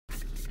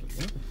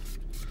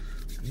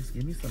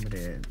Give me some of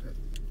that.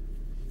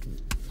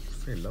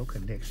 Say low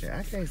connection.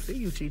 I can't see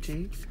you,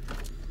 Chi.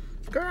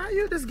 Girl, how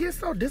you just get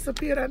so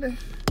disappeared out there?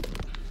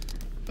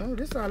 Oh,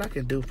 this is all I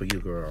can do for you,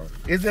 girl.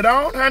 Is it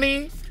on,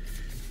 honey?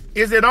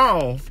 Is it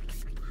on?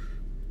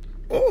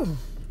 Oh,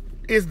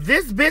 is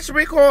this bitch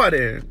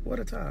recording? What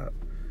a top.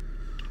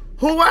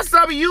 Who, what's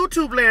up,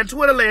 YouTube land,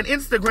 Twitter land,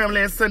 Instagram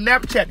land,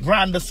 Snapchat,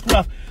 Grindr,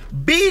 Scruff,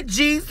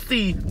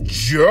 BGC,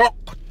 Jerk,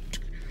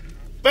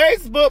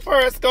 Facebook,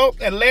 Periscope,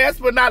 and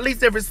last but not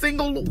least, every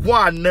single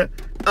one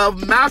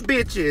of my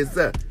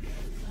bitches.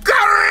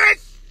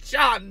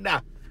 Christian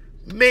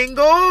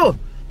Mingle.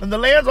 And the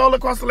lands all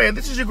across the land.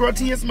 This is your girl,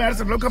 T.S.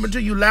 Madison. I'm coming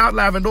to you loud,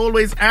 live, and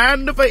always,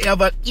 and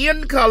forever,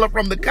 in color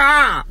from the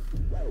car.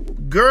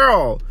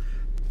 Girl.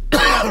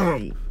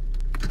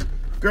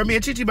 Girl, me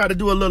and Chi about to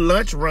do a little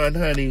lunch run,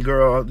 honey,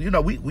 girl. You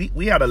know,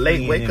 we had a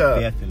late wake up.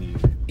 Bethany.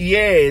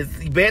 Yes,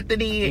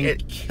 Bethany.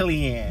 And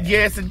Kellyanne.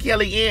 Yes, and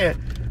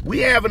Kellyanne. We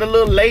having a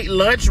little late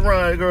lunch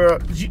run, girl.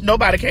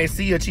 Nobody can't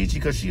see her, Chi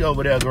because she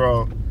over there,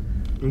 girl.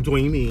 I'm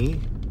doing me.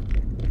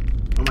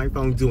 On my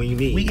phone doing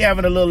me. We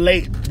having a little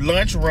late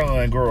lunch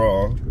run,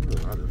 girl. Ooh,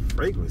 a lot of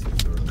fragrances.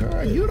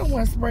 Girl, you don't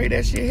want to spray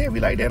that shit heavy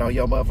like that on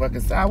your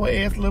motherfucking sour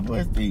ass little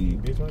pussy.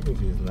 Bitch, my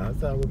bitch is not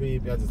sour,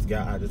 baby. I just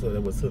thought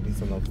that was took me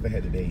so long because I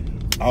had today.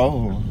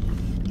 Oh,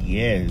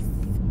 yes.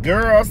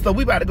 Girl, so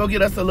we about to go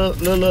get us a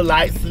little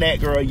light snack,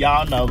 girl.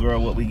 Y'all know, girl,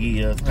 what we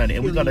give, honey.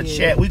 And we're going to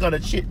chat. We're going to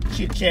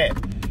chit-chat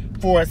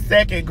for a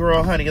second,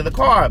 girl, honey, in the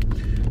car.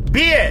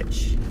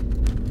 Bitch.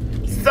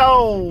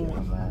 So,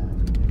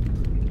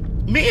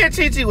 me and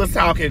Chi was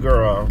talking,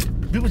 girl.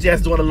 We was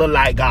just doing a little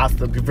light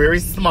gossip. Very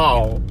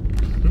small.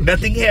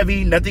 Nothing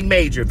heavy, nothing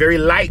major. Very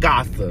light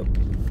gossip.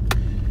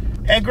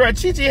 And girl,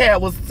 Chi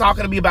was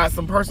talking to me about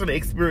some personal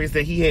experience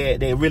that he had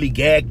that really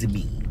gagged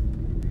me.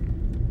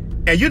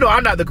 And you know,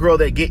 I'm not the girl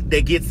that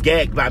gets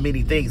gagged by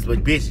many things,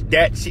 but bitch,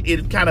 that shit,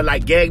 it kind of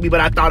like gagged me,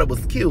 but I thought it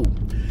was cute.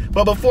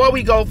 But before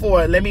we go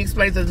for it, let me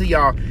explain something to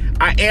y'all.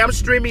 I am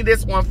streaming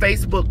this on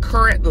Facebook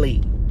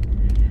currently.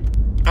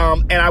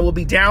 And I will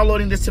be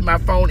downloading this to my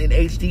phone in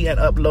HD and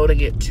uploading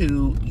it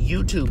to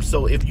YouTube.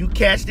 So if you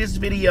catch this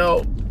video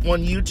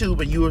on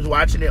YouTube and you was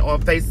watching it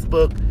on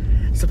Facebook,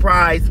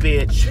 surprise,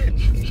 bitch.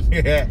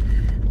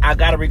 I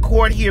got to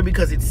record here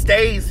because it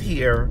stays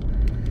here.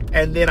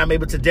 And then I'm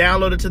able to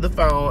download it to the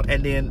phone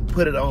and then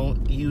put it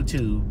on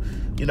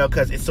YouTube. You know,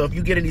 so if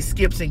you get any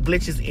skips and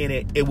glitches in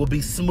it, it will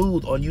be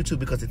smooth on YouTube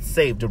because it's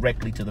saved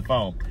directly to the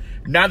phone.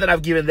 Now that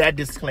I've given that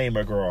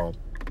disclaimer, girl.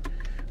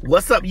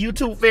 What's up,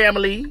 YouTube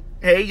family?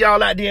 Hey,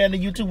 y'all out there in the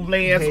YouTube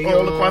lands, hey,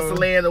 all across the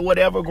land or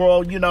whatever,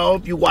 girl. You know,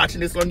 if you're watching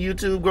this on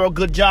YouTube, girl,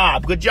 good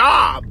job. Good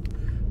job.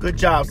 Good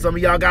job. Some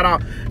of y'all got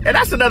off. And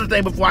that's another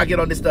thing before I get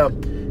on this stuff.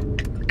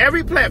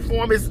 Every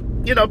platform is,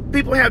 you know,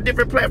 people have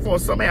different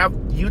platforms. Some have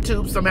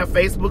YouTube, some have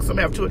Facebook, some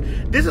have Twitter.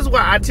 This is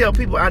why I tell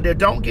people out there,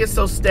 don't get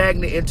so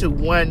stagnant into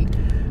one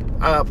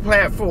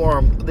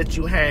platform that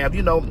you have.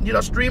 You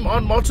know, stream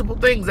on multiple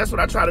things. That's what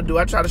I try to do.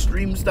 I try to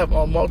stream stuff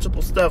on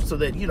multiple stuff so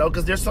that, you know,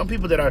 because there's some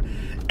people that are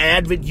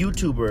avid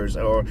YouTubers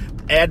or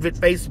avid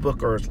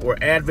Facebookers or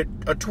avid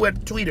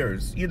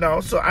tweeters, you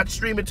know. So I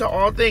stream it to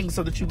all things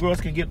so that you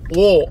girls can get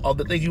all of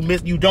the things you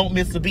miss. You don't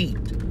miss a beat.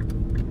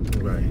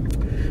 Right.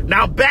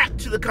 Now back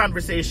to the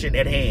conversation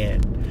at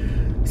hand.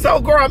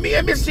 So, girl, me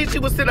and Miss Chi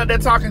was sitting up there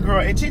talking,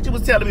 girl, and Chi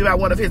was telling me about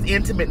one of his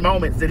intimate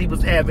moments that he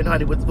was having,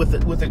 honey, with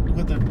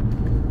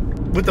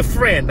a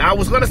friend. I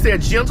was gonna say a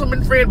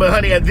gentleman friend, but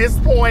honey, at this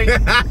point,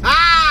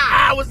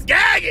 I was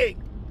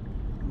gagging,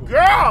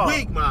 girl.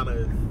 Weak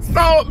mama.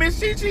 So Miss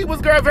Chi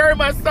was, girl, very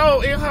much so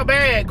in her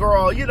bag,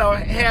 girl. You know,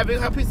 having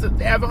her piece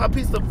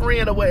of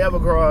friend or whatever,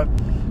 girl.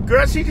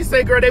 Girl, Chi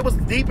said, girl, they was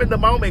deep in the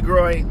moment,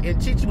 girl, and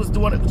Chi was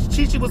doing it.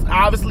 Chi was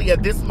obviously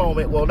at this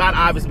moment, well, not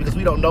obviously because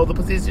we don't know the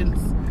positions.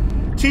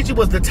 Chi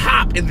was the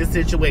top in this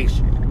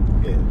situation.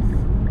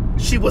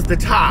 Yes. She was the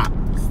top.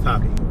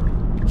 Topping.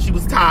 She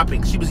was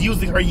topping. She was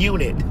using her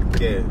unit.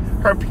 Yes.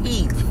 Her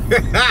piece.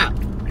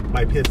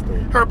 My pistol.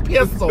 Her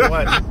pistol.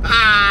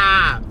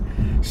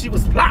 She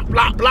was plop,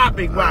 plop,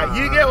 plopping, right?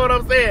 You get what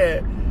I'm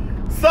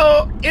saying?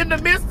 So, in the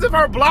midst of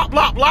her blop,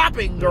 blop,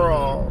 blopping,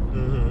 girl,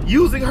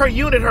 using her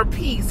unit, her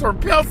piece, her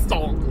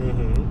pistol,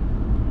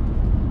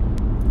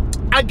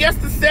 I guess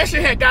the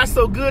session had got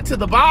so good to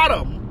the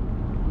bottom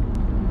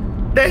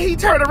that he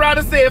turned around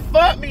and said,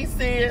 fuck me,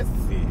 sis.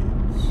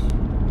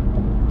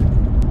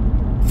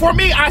 For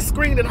me, I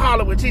screamed and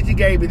hollered when Chi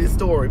gave me this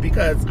story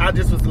because I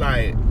just was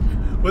like...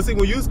 Well, see,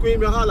 when you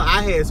screamed and hollered,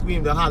 I had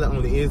screamed and hollered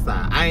on the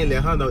inside. I ain't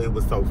let her know it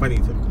was so funny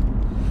to me.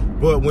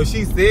 But when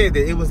she said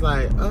that, it was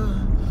like,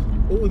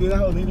 oh, did I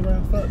hold it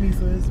around? Fuck me,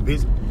 sis.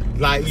 Bitch.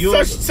 Like,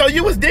 you... So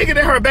you was digging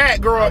in her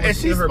back, girl, and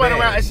she spun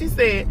around and she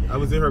said... I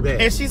was in her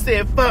back. And she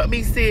said, fuck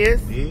me,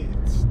 sis.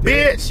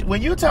 Bitch,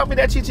 when you told me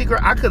that, Chi, girl,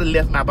 I could have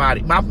left my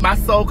body. My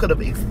soul could have...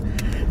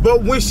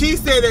 But when she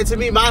said that to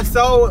me, my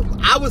soul,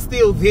 I was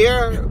still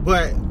there,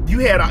 but... You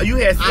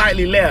had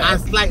slightly left. I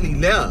slightly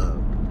left.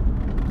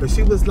 But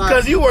she was like...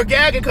 Because you were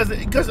gagging,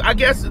 because I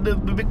guess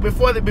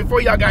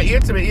before y'all got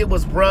intimate, it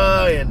was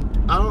bruh and...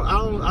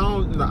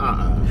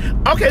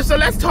 Okay, so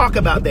let's talk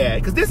about that,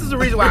 because this is the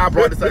reason why I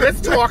brought this up. Let's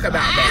talk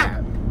about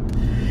that.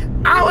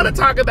 I want to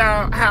talk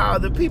about how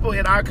the people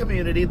in our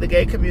community, the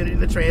gay community,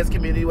 the trans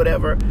community,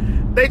 whatever,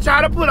 they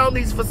try to put on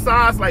these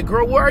facades. Like,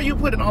 girl, where are you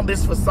putting on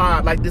this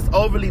facade? Like this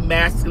overly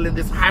masculine,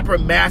 this hyper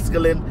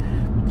masculine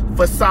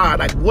facade.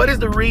 Like, what is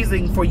the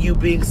reason for you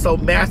being so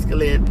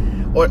masculine,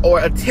 or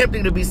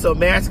attempting to be so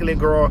masculine,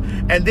 girl?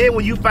 And then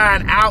when you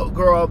find out,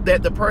 girl,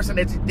 that the person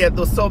that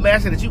was so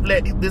masculine that you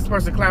let this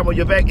person climb on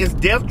your back is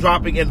death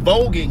dropping and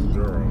voguing,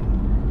 girl,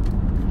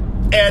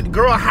 and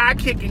girl, high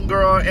kicking,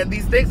 girl, and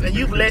these things, and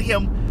you've let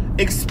him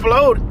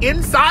explode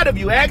inside of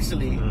you,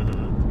 actually.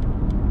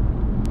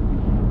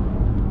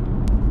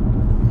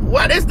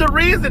 What is the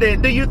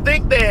reasoning? Do you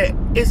think that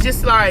it's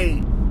just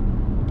like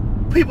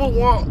people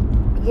want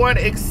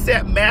to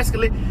accept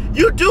masculine?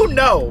 You do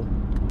know,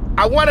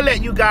 I want to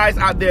let you guys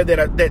out there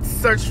that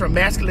search for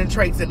masculine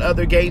traits in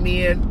other gay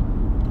men,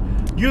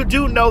 you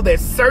do know that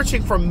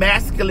searching for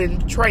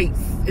masculine traits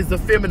is a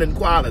feminine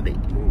quality.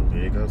 Ooh,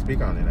 there you go.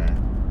 Speak on it, man.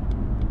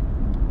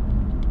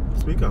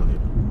 Speak on it.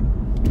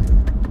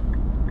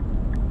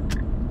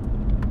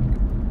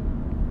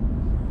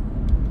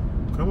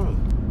 Come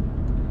on.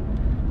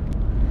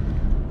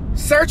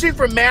 Searching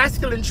for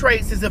masculine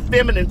traits is a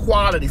feminine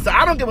quality. So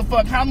I don't give a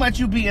fuck how much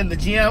you be in the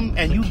gym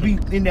and you be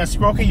in there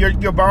stroking your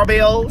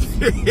barbells,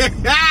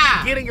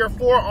 getting your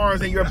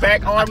forearms and your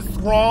back arms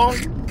strong.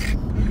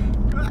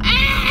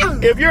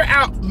 If you're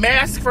out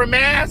mask for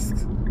mask,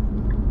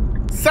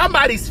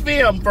 somebody's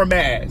femme for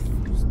mask.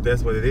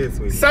 That's what it is,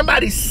 sweetie.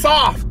 Somebody's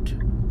soft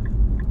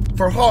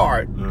for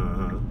hard.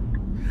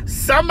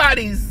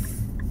 Somebody's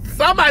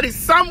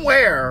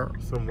somewhere.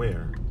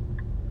 Somewhere.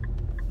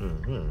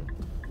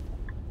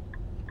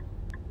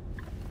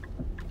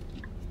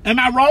 Am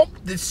I wrong?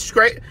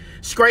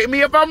 Straighten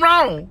me if I'm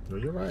wrong. No,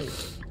 you're right.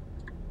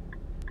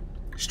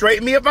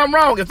 Straighten me if I'm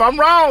wrong. If I'm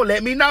wrong,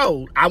 let me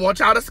know. I want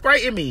y'all to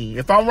straighten me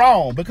if I'm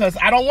wrong, because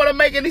I don't want to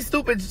make any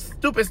stupid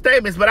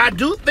statements. But I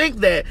do think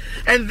that,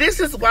 and this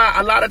is why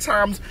a lot of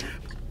times,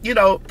 you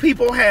know,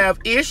 people have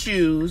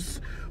issues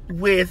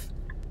with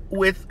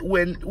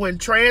when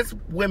trans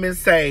women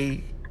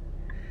say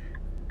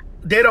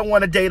they don't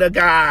want to date a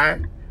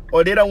guy,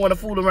 or they don't want to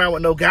fool around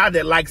with no guy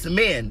that likes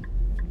men.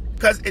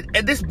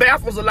 And this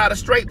baffles a lot of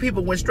straight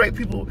people when straight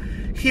people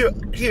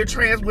hear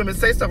trans women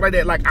say stuff like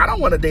that. Like, I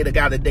don't want to date a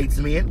guy that dates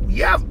men.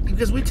 Yeah,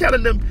 because we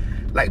telling them,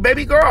 like,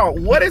 baby girl,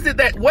 what is it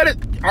that,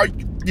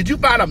 did you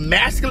find a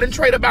masculine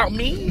trait about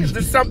me? Is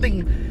there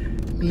something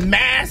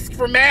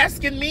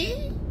mask in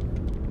me?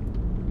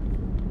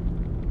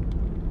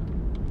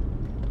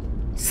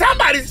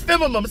 Somebody's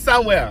feminine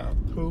somewhere.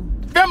 Who?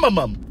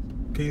 Feminine.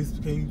 Can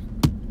you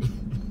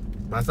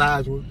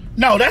massage one?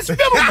 No, that's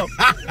feminine.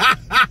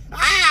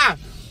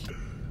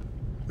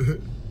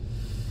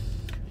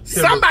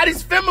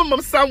 Somebody's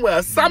feminine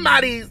somewhere.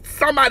 Somebody's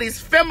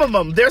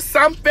feminine. There's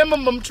some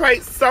feminine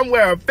traits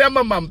somewhere.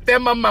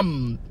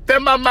 Feminine.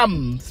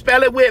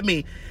 Spell it with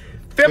me.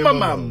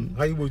 Feminine.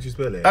 How would you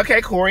spell it?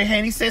 Okay, Corey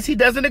Haney says he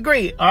doesn't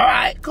agree. All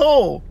right,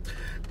 cool.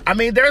 I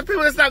mean, there's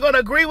people that's not going to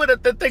agree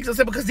with the things I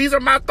said, because these are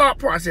my thought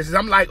processes.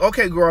 I'm like,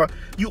 okay, girl,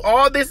 you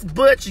all this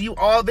butch, you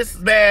all this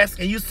mask,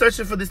 and you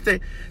searching for this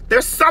thing.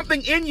 There's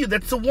something in you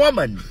that's a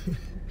woman.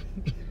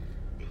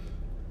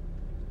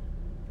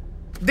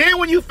 Then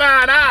when you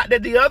find out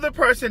that the other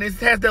person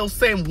has those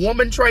same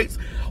woman traits,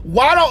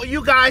 why don't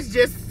you guys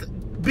just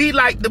be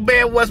like the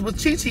man was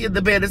with Chi-Chi in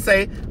the bed and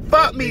say,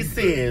 fuck me,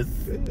 sis.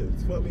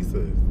 Fuck me,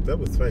 sis. That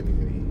was funny to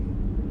me.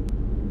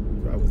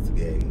 I was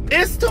gay.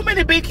 It's too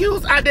many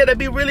BQs out there that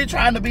be really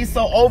trying to be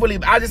so overly.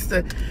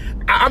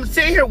 I'm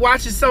sitting here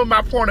watching some of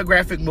my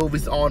pornographic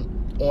movies on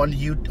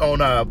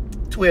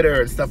Twitter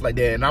and stuff like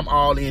that, and I'm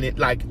all in it.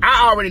 Like,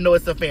 I already know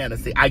it's a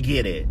fantasy. I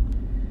get it.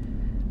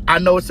 I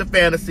know it's a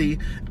fantasy.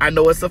 I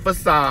know it's a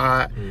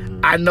facade.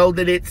 I know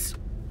that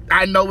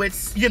I know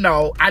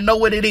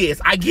what it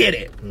is. I get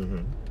it.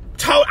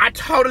 I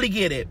totally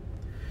get it.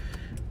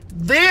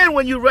 Then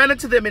when you run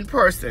into them in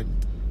person,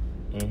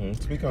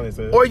 speak on it,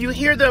 sir. Or you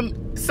hear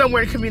them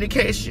somewhere in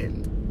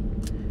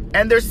communication,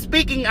 and they're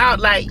speaking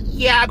out like,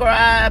 yeah,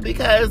 girl,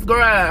 because,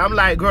 girl, I'm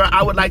like, girl,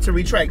 I would like to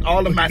retract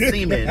all of my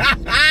semen.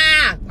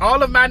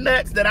 All of my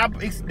nuts that I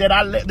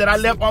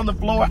left on the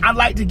floor, I'd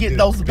like to get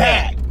those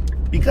back.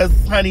 Because,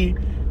 honey,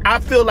 I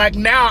feel like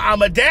now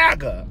I'm a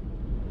dagger.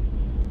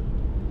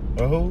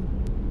 A who?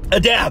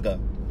 A dagger.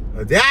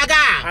 A dagger?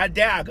 A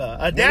dagger.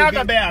 A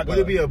dagger bagger. Would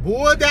it be a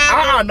bull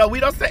dagger? No, we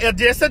don't say,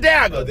 just a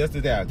dagger. Oh, just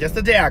a dagger. Just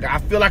a dagger. I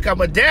feel like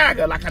I'm a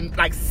dagger,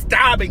 like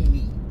stabbing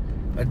me.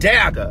 A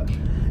dagger.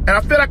 And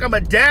I feel like I'm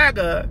a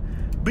dagger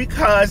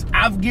because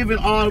I've given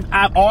all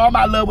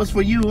my love was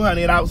for you,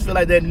 honey, and I feel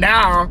like that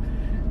now,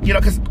 you know,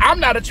 because I'm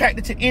not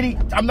attracted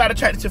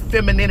to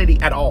femininity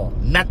at all.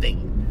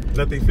 Nothing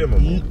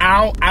feminine.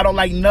 I don't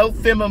like no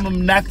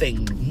feminine,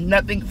 nothing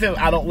feminine.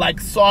 I don't like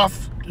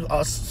soft,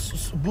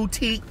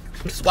 boutique,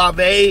 suave.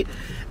 These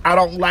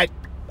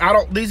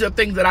are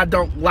things that I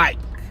don't like.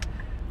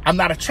 I'm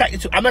not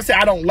attracted to. I'm not saying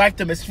I don't like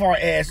them as far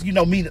as, you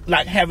know, me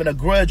like having a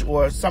grudge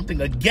or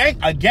something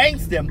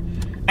against them.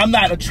 I'm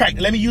not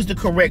attracted. Let me use the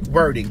correct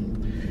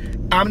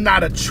wording. I'm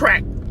not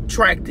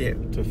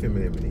attracted to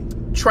femininity.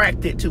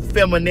 Attracted to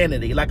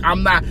femininity. Like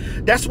I'm not.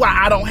 That's why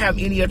I don't have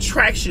any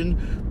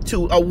attraction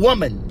to a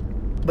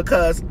woman,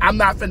 because I'm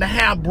not finna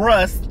have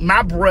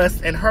my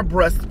breasts and her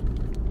breasts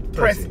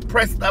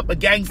pressed up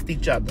against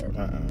each other.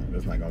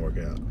 That's not gonna work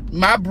out.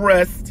 My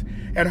breast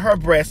and her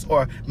breasts,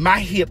 or my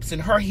hips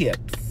and her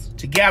hips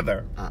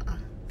together.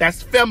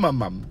 That's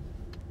feminine.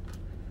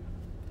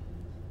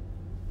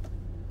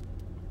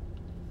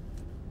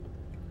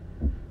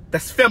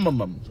 That's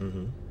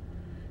feminine.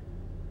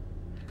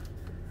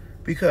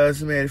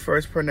 Because, man,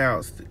 first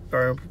pronounced,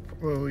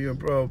 your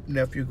bro,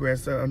 nephew,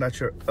 grandson, I'm not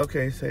sure.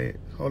 Okay, say it.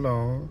 Hold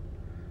on.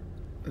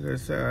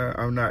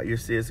 I'm not your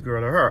sis,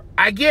 girl, or her.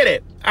 I get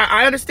it.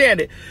 I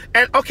understand it.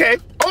 And, okay.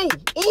 Oh,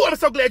 I'm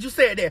so glad you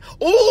said that.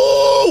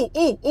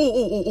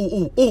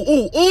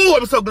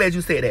 I'm so glad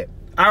you said that.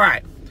 All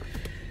right.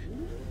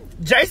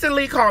 Jason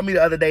Lee called me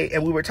the other day,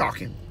 and we were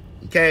talking.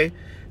 Okay?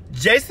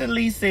 Jason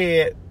Lee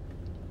said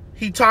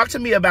he talked to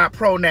me about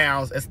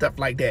pronouns and stuff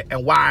like that,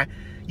 and why,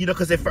 you know,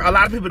 because a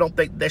lot of people don't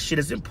think that shit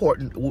is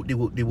important.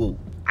 Whoop-de-whoop-de-whoop.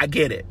 I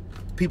get it.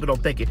 People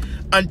don't think it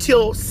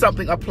until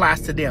something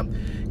applies to them.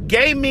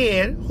 Gay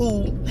men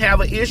who have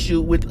an issue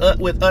with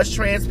us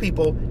trans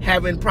people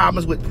having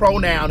problems with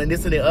pronoun and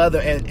this and the other,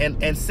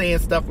 and saying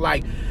stuff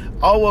like,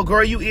 oh, well,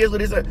 girl, you is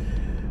what is it.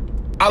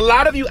 A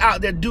lot of you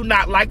out there do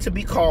not like to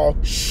be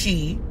called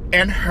she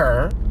and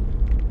her.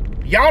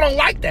 Y'all don't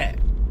like that.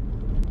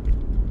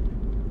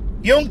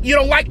 You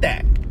don't like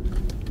that.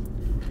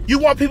 You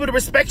want people to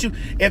respect you.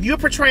 If you're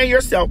portraying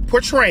yourself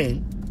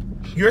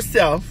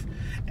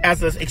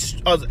as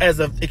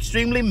an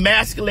extremely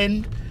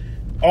masculine,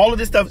 all of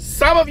this stuff.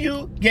 Some of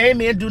you gay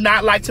men do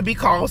not like to be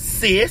called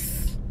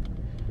sis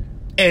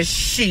and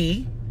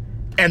she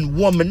and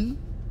woman.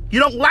 You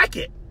don't like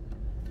it.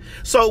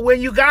 So when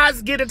you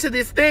guys get into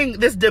this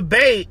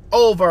debate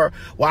over,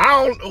 well,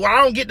 I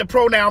don't get the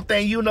pronoun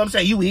thing, you know what I'm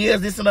saying? You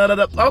is this and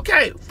that.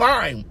 Okay,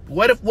 fine.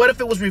 What if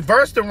it was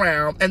reversed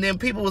around, and then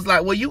people was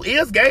like, well, you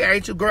is gay,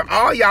 ain't you, girl?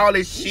 All y'all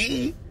is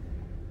she.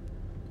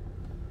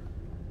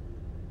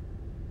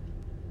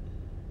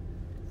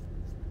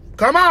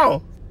 Come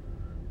on.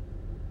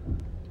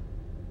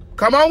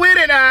 Come on with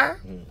it now.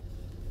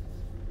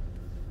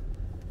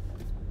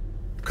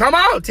 Come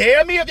on,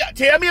 tell me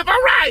if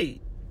I'm right.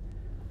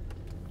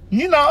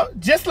 You know,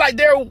 just like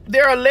there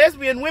are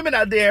lesbian women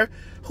out there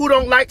who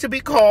don't like to be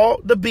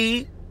called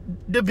the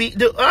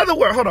other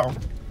word. Hold on.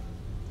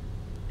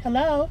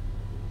 Hello.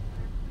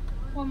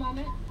 One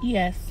moment.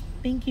 Yes,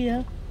 thank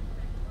you.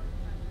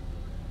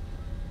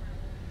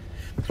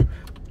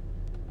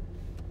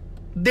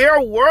 There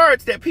are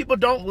words that people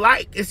don't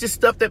like. It's just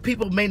stuff that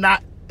people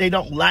they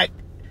don't like.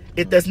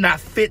 It does not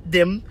fit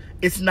them.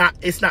 It's not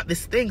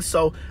this thing.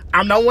 So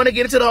I don't want to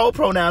get into the whole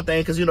pronoun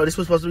thing, because, you know, this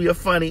was supposed to be a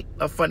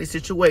funny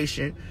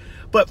situation.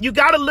 But you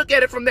got to look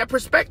at it from that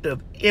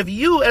perspective. If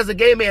you, as a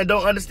gay man,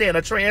 don't understand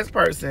a trans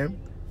person.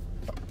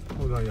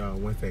 Hold on, y'all.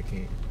 1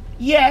 second.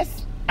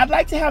 Yes. I'd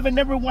like to have a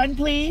number 1,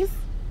 please.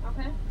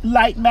 Okay.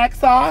 Light mac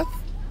sauce.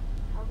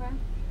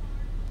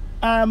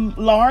 Okay.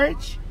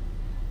 Large.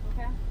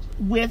 Okay.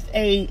 With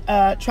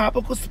a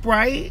tropical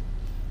Sprite.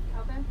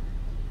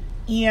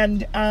 Okay.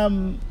 And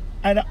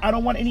I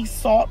don't want any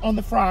salt on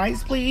the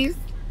fries, please.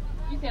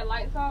 You said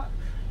light salt?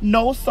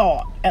 No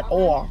salt at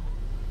all.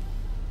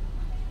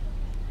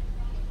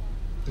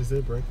 Is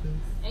it breakfast?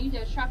 And you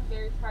just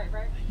strawberry Sprite,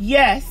 right?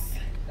 Yes. Is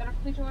that a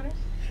complete order?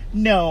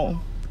 No.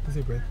 Is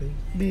it breakfast?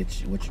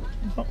 Bitch,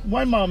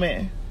 one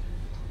moment.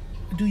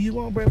 Do you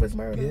want breakfast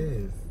murder?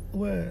 Yes.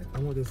 What? I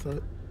want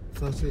the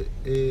sausage,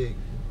 egg,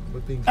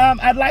 what things?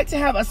 I'd like to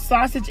have a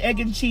sausage,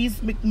 egg, and cheese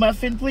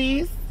McMuffin,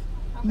 please.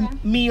 Okay.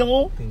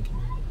 Meal. Thank you.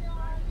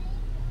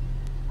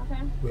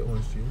 Okay. With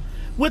orange juice?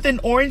 With an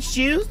orange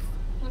juice?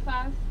 What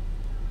size?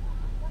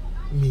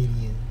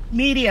 Medium.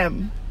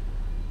 Medium.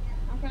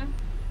 Okay.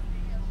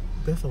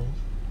 That's all.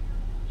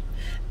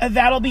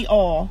 That'll be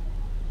all.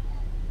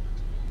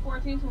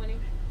 $14.20.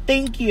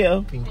 Thank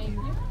you. Thank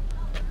you.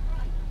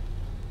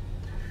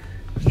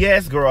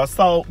 Yes, girl.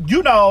 So,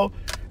 you know,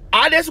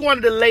 I just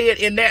wanted to lay it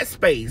in that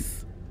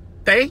space.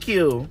 Thank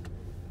you.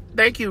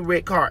 Thank you,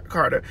 Rick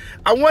Carter.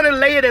 I want to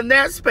lay it in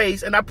that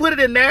space, and I put it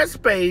in that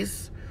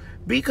space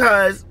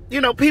because,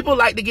 you know, people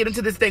like to get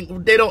into this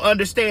thing they don't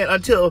understand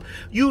until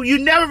you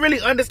never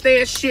really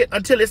understand shit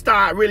until it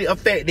start really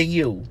affecting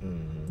you.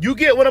 You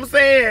get what I'm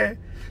saying?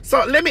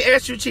 So let me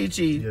ask you,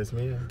 Chi-Chi. Yes,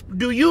 ma'am.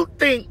 Do you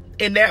think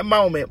in that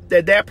moment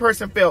that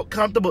person felt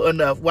comfortable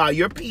enough while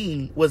your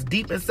peen was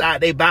deep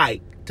inside their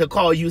bike to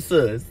call you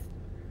sus?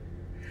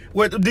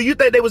 Do you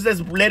think they was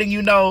just letting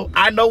you know,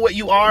 I know what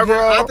you are,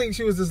 girl? Yeah, I think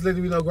she was just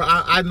letting me know, girl,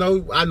 I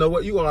know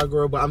what you are,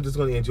 girl, but I'm just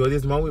going to enjoy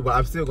this moment, but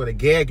I'm still going to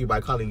gag you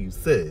by calling you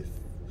sis.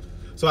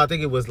 So I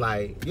think it was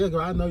like, yeah,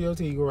 girl, I know your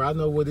tea, girl. I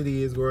know what it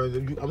is, girl.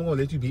 I'm going to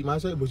let you beat my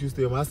shirt, but you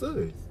still my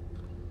sis.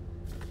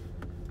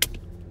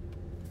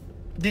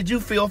 Did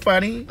you feel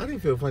funny? I didn't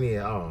feel funny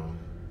at all.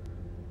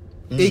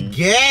 It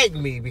gagged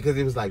me because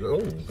it was like, oh,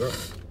 girl.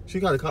 She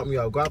kind of caught me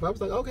off guard. I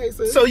was like, okay,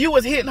 sis. So you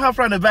was hitting her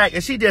from the back,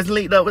 and she just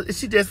leaned up.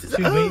 She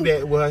leaned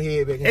back with her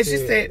head back and she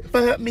said,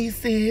 "Fuck me,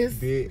 sis."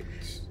 Bitch.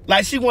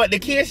 Like she wanted to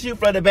kiss you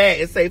from the back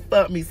and say,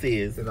 "Fuck me,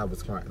 sis." And I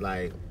was crying,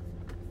 like,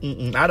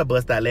 I'd have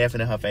bust out laughing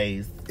in her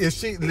face. If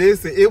she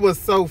listen, it was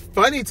so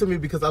funny to me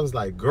because I was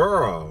like,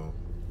 girl.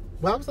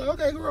 Well, I was like,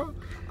 okay, girl.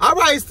 All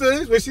right,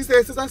 sis. When she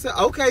said sis, I said,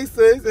 okay,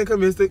 sis, and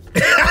commistic.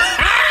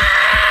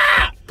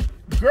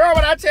 Girl,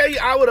 when I tell you,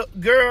 I would have,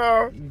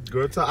 girl.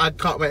 Girl, I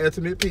caught my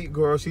intimate peek,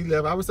 girl. She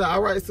left. I was like,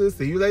 all right, sis.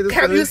 See you later,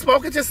 Have sis. you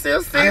spoken to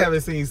sis since? I haven't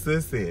seen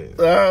sis since.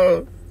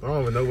 Oh. I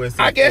don't even know where sis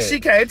I guess at.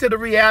 she came to the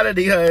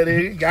reality,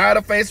 honey.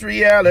 Gotta face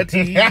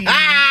reality.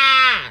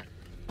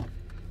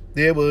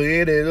 It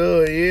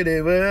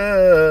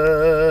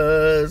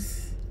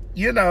was,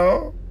 you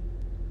know.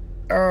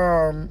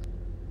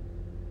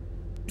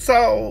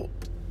 So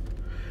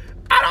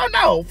I don't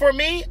know. For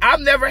me, I've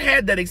never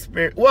had that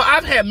experience. Well,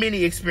 I've had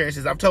many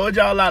experiences. I've told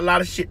y'all a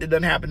lot of shit that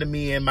done happened to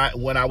me in my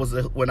when I was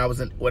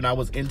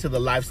into the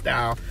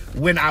lifestyle.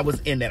 When I was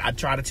in it, I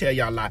try to tell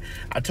y'all a lot.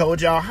 I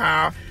told y'all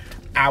how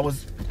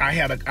I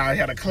had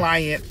a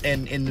client,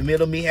 and in the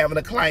middle of me having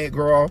a client,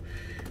 girl,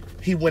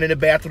 he went in the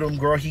bathroom,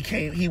 girl.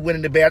 He went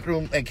in the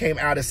bathroom and came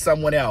out as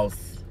someone else.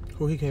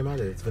 Who he came out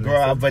as? Vanessa?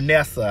 Girl,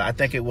 Vanessa, I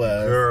think it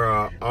was.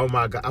 Girl, oh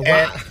my God.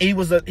 And he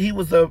was a dude,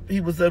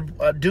 he was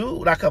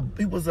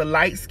a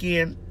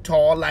light-skinned,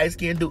 tall,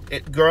 light-skinned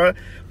dude. Girl,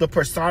 the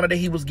persona that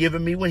he was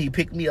giving me when he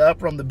picked me up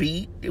from the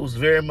beat, it was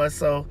very much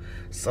so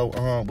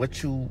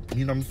what you know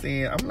what I'm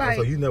saying? I'm like,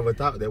 so you never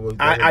thought that was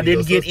I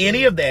didn't get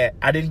any of that.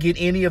 I didn't get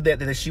any of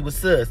that she was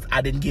sus.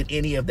 I didn't get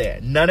any of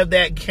that. None of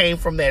that came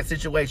from that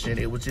situation.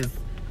 It was just.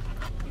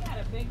 You had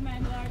a Big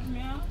Mac large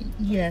meal?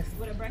 Yes.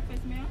 With a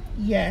breakfast meal?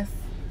 Yes.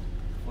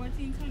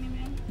 14, 20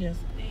 meal? Yes.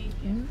 Thank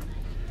you.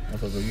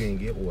 So you didn't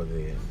get one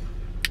then?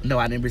 No,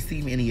 I didn't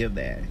receive any of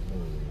that.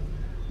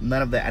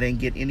 None of that. I didn't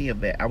get any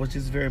of that. I was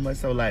just very much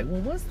so like, well,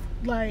 what's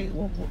like...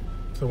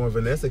 So when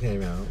Vanessa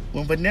came out...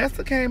 When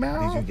Vanessa came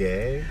out... Did you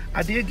gag?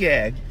 I did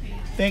gag.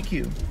 Thank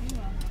you.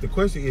 The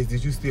question is,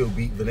 did you still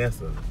beat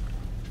Vanessa?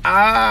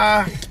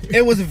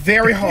 It was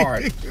very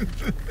hard.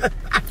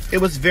 It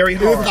was very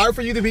hard. It was hard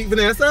for you to beat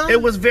Vanessa?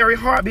 It was very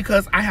hard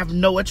because I have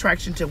no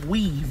attraction to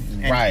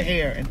weave and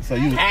hair. And so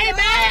you... Hey,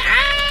 man!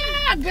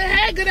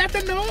 Good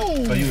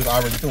afternoon. So you was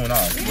already doing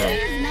off. It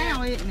is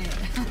now, isn't it?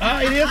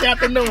 It is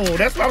afternoon.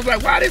 That's why I was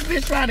like, why this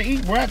bitch trying to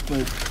eat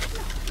breakfast?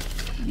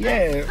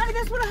 Yeah. Honey,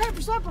 that's what I had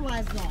for supper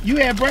last night. You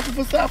had breakfast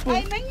for supper?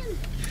 Hey, man.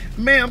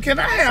 Ma'am, can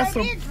I have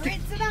some...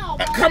 grits and all.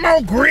 Come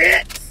on,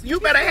 grits. You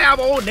better have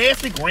old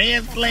nasty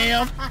Grand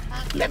Slam.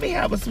 Let me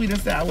have a sweet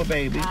and sour,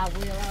 baby. I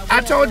will.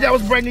 I told you I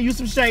was bringing you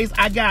some shades.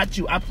 I got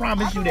you. I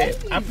promise you that.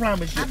 I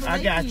promise you.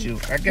 I got you.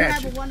 I got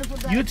have you. a wonderful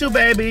day. You too,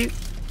 baby.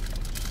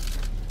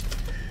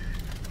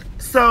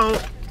 So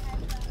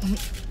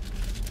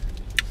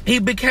he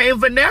became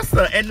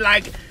Vanessa, and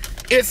like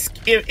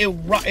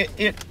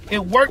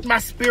it worked my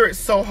spirit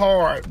so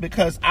hard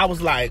because I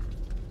was like,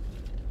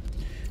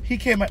 he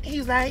came up.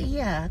 He's like,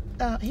 yeah.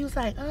 He was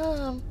like,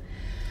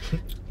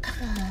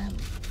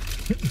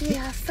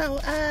 yeah. So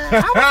I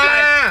was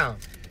like,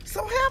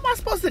 so how am I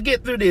supposed to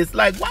get through this?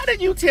 Like, why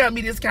didn't you tell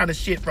me this kind of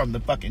shit from the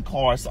fucking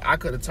car so I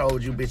could have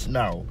told you, bitch,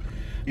 no.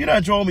 You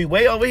done drove me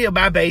way over here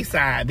by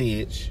Bayside,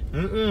 bitch.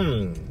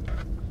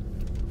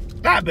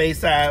 Not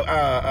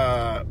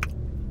Bayside,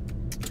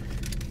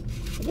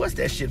 what's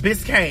that shit?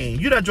 Biscayne.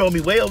 You done drove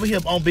me way over here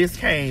on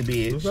Biscayne,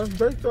 bitch. That's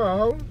Bayside,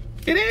 ho.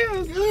 It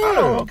is? Yeah.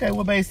 Oh, okay,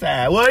 well,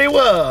 Bayside. Well, it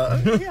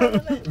was.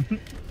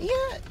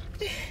 Yeah.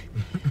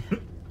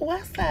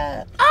 What's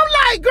up? I'm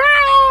like,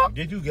 girl.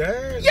 Did you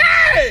gag?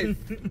 Yes.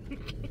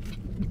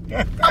 I'm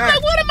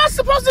like, what am I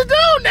supposed to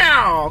do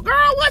now?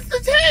 Girl, what's the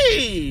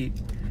tea?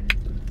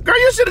 Girl,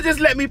 you should have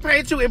just let me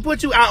paint you and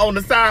put you out on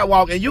the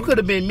sidewalk, and you could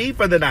have been me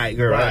for the night,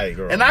 girl. Right,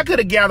 girl. And I could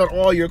have gathered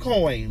all your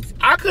coins.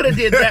 I could have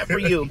did that for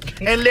you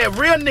and let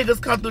real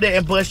niggas come through there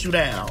and bust you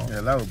down.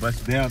 Hello,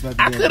 bust you down.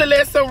 I could have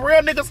let some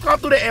real niggas come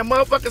through there and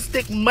motherfucking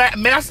stick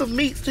massive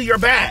meats to your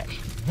back.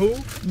 Who?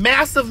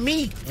 Massive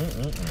meat.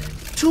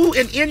 To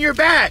and in your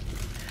back.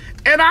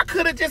 And I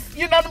could have just,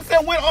 you know what I'm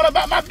saying, went on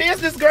about my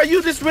business, girl.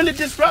 You just really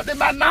disrupted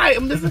my night.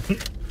 I'm just,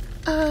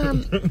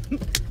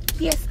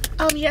 yes,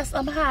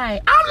 I'm high.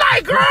 I'm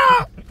like,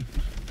 girl.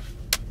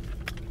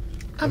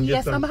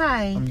 Yes, I'm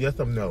high. Yes,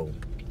 I'm no.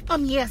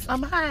 Yes,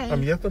 I'm high.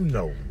 Yes, I'm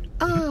no.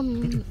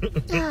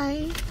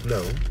 Hi.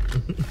 No.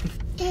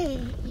 Hey.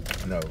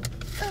 No.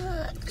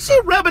 She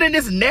rubbing in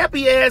this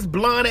nappy ass,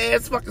 blonde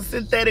ass, fucking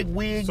synthetic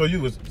wig. So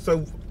you was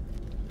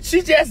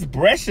She just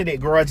brushing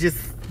it, girl. Just.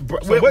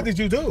 So what did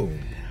you do?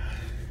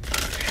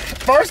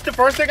 The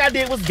first thing I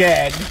did was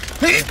gag.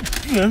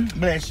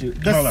 Bless you.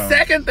 The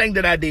second thing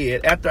that I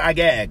did after I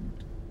gagged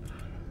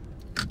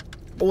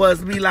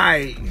was be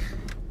like,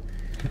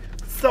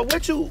 so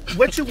what you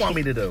want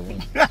me to do?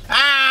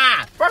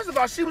 First of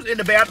all, she was in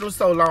the bathroom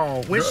so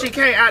long. When she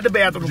came out the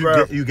bathroom,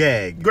 girl, you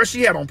gagged. Girl,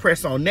 she had on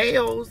press-on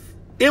nails.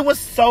 It was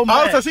so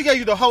much. Oh, so she gave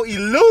you the whole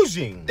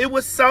illusion. It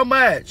was so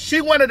much.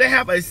 She wanted to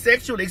have a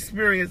sexual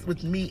experience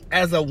with me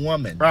as a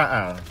woman.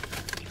 I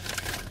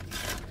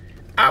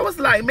was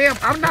like, ma'am,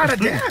 I'm not a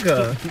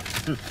dagger.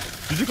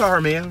 Did you call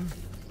her ma'am?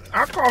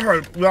 I call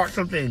her like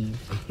something.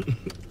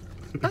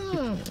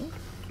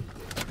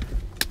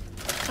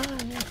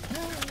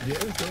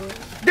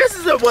 This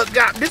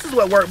is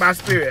what worked my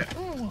spirit.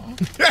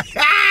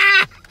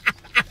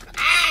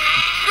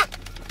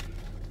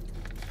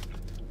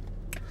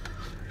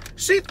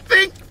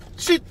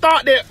 She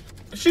thought that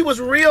she was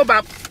real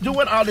by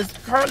doing all this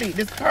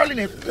curliness.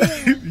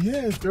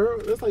 Yes, girl.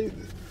 That's like,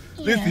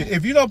 listen,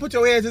 if you don't put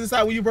your hands to the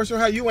side when you brush your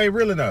hair, you ain't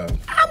real enough.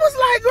 I was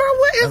like, girl,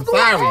 what is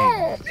going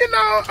on? You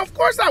know, of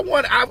course I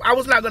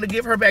was not going to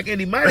give her back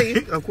any money.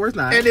 Of course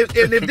not. And if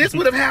this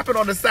would have happened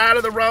on the side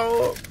of the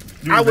road,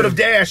 I would have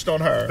dashed on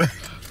her.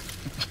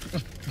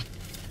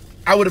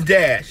 I would have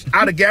dashed.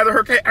 I'd have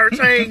gathered her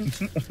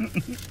change,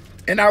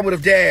 and I would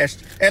have dashed.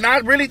 And I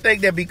really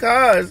think that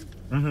because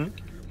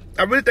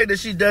I really think that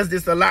she does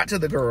this a lot to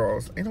the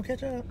girls. Ain't no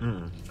catch up.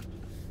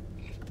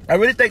 I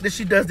really think that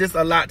she does this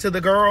a lot to the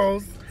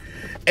girls,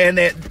 and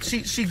that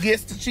she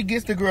gets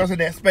the girls in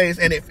that space,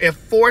 and it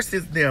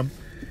forces them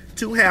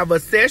to have a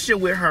session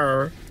with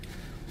her.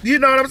 You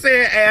know what I'm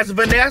saying? As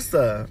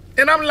Vanessa.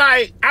 And I'm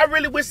like, I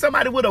really wish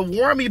somebody would have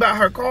warned me about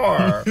her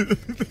car.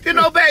 You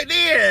know, back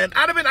then,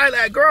 I'd have been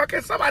like, girl,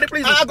 can somebody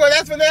please? Girl,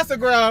 that's Vanessa,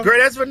 girl. Girl,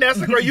 that's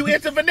Vanessa, girl. You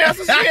into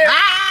Vanessa shit?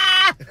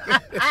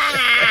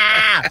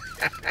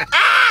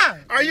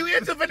 Are you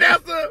into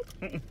Vanessa?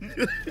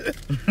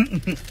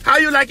 How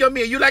you like your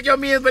men? You like your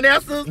men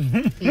Vanessa?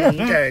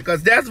 Okay,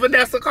 because that's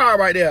Vanessa car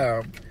right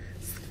there.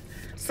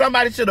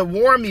 Somebody should have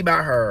warned me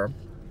about her.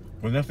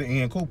 Vanessa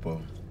Ian Cooper.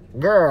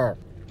 Girl.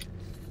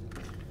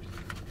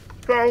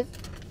 So,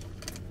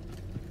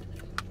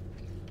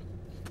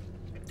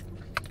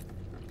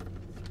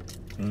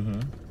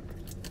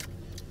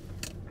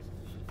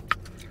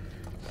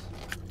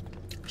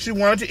 she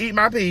wanted to eat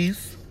my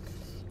piece.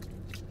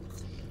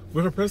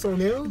 With her press on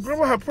nails? Girl,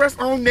 with her press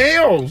on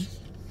nails.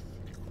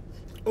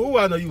 Oh,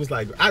 I know you was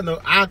like, I know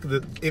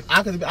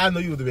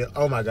you would have been,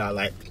 oh my God,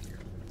 like.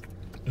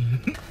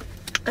 I'm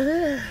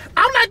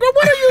like, girl,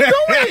 what are you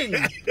doing?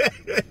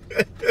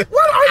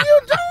 What are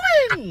you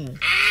doing?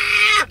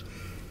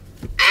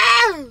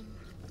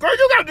 Girl,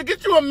 you got to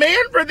get you a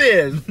man for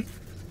this.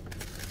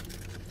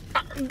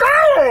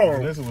 Girl.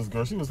 Vanessa was,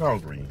 girl, she was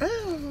hungry.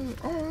 I'm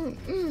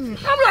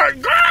like,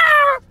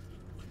 girl.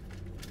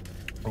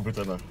 Oh,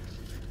 bitch,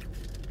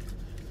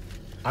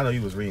 I know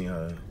you was reading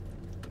her.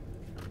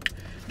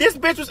 This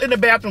bitch was in the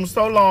bathroom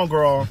so long,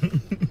 girl.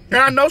 And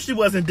I know she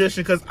wasn't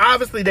dishing because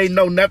obviously they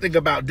know nothing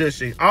about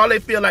dishing. All they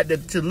feel like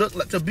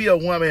to be a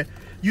woman,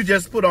 you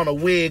just put on a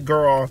wig,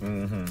 girl.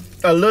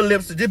 A little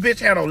lipstick. This bitch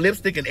had on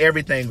lipstick and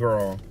everything,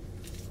 girl.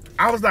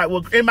 I was like,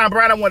 well, in my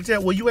brain, I want to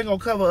tell, well, you ain't going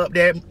to cover up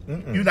that.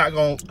 You're not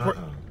going to.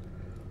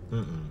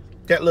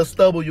 That little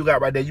stubble you got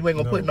right there, you ain't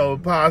going to put no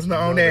Posner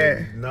on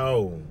that.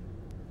 No.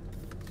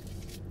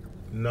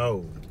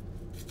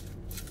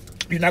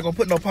 You're not going to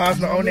put no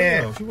Posner on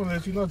that. She want to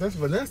let you know that's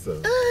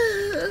Vanessa.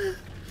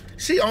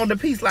 She on the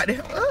piece like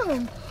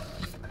that.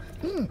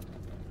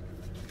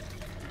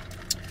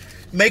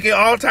 Making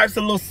all types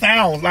of little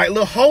sounds, like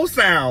little hoe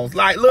sounds,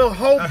 like little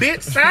hoe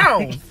bitch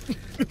sounds.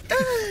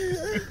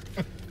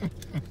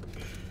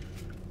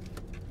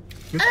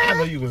 I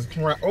know you was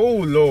crying. Oh,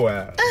 Lord.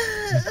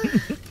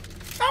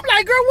 I'm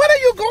like, girl, what are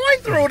you going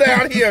through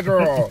down here,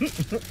 girl?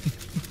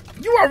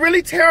 You are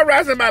really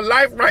terrorizing my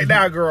life right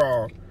now,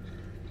 girl.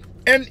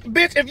 And,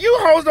 bitch, if you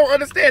hoes don't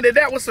understand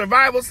that was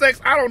survival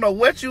sex, I don't know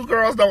what you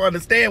girls don't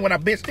understand when I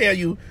bitch tell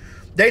you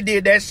they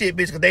did that shit,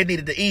 bitch, because they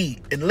needed to eat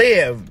and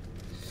live.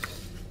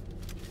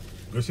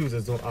 Girl, she was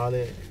just doing all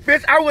that.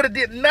 Bitch, I would have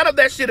did none of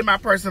that shit in my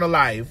personal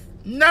life.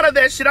 None of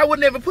that shit. I would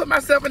never put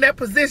myself in that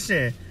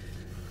position.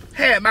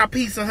 Had my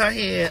piece in her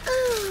hand.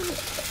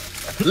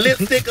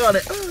 Lipstick on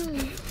it.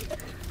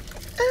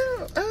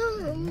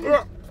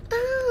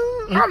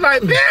 I'm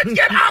like, bitch,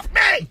 get off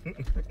me!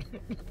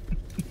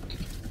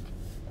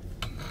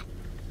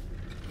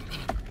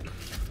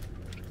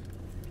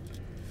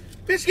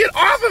 Bitch, get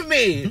off of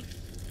me!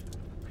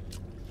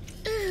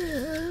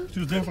 She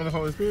was there for the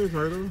whole experience,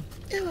 right?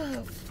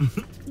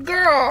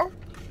 Girl.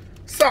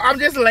 So I'm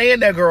just laying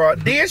there, girl.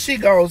 Then she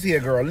goes here,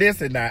 girl.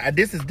 Listen now.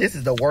 This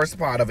is the worst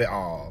part of it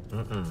all.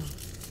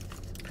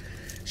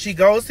 She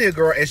goes here,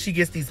 girl, and she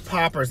gets these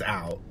poppers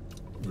out.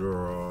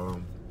 Girl,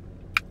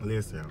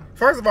 listen.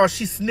 First of all,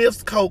 she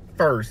sniffs coke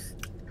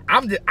first.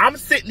 I'm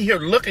sitting here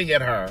looking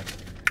at her.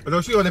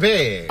 No, she on the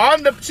bed.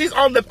 She's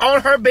on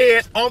her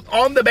bed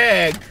on the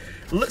bag.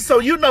 So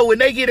you know when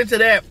they get into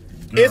that,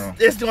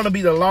 it's gonna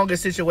be the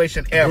longest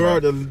situation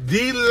ever. Girl,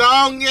 the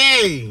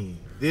longest.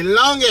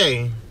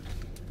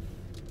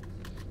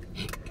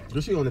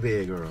 Girl, she on the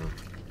bed, girl.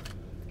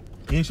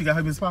 And she got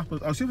her Miss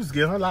Poppers. Oh, she was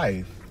getting her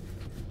life.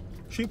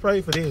 She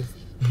prayed for this.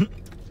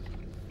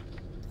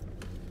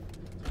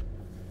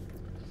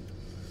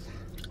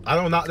 I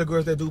don't knock the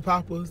girls that do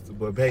poppers,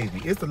 but baby,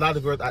 it's a lot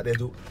of girls out there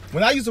do.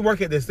 When I used to work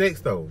at the sex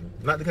store,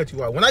 not to cut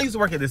you off. When I used to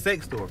work at the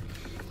sex store,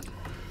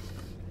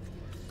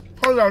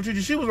 hold on,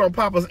 Gigi, she was on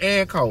poppers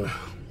and coke.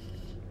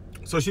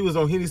 so she was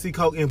on Hennessy,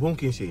 Coke, and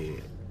Bunkin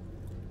shit.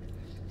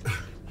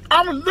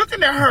 I was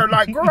looking at her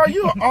like, girl,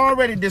 you are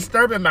already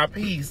disturbing my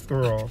peace,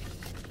 girl.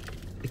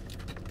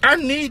 I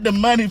need the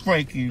money,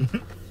 Frankie.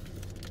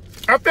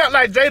 I felt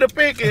like Jada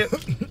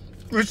Pinkett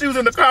when she was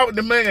in the car with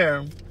the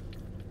man.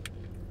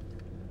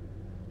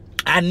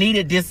 I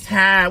needed this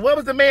time. What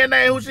was the man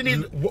name who she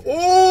needed?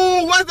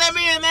 Ooh, what's that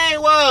man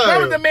name was? What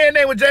was the man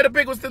name when Jada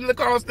Pinkett was sitting in the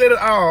car instead of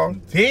all?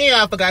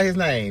 Damn, I forgot his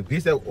name. He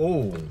said,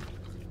 ooh.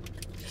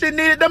 She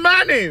needed the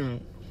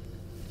money.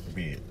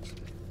 Bitch.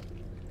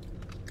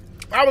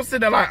 I was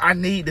sitting there like, I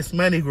need this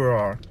money,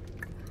 girl.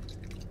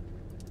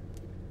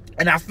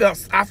 And I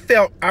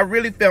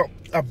really felt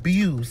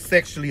abused,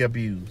 sexually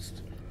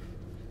abused.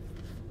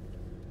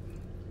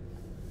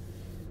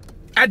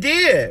 I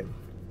did.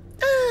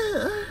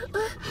 I'm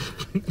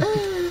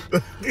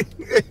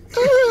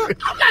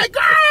like,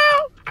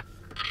 girl.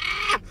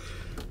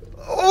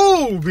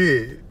 Oh,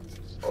 bitch.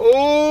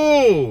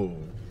 Oh.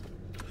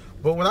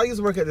 But when I used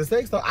to work at the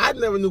sex store, I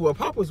never knew what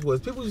poppers was.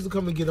 People used to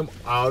come and get them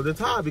all the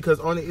time because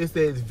on it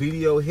says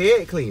video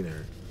head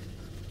cleaner.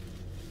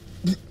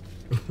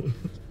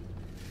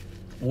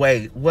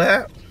 Wait,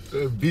 what?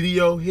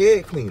 Video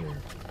head cleaner.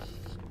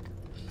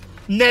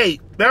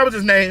 Nate. That was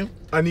his name.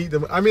 I'm in the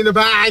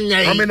bind,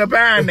 Nate. I'm in the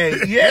bind,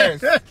 Nate.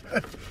 Yes. And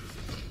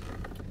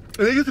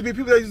there used to be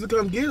people that used to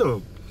come get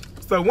them.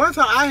 So one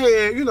time I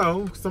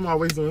had, some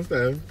always doing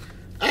stuff.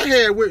 I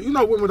had, went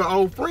with an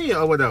old friend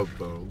or whatever.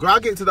 Girl, I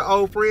get to the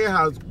old friend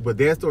house, but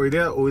their story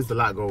there, always a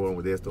lot going on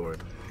with their story.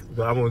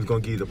 But I'm only gonna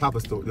give you the Papa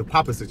story, the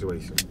Papa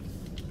situation.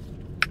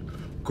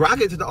 Girl, I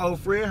get to the old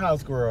friend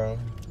house, girl.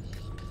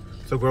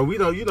 So, girl, we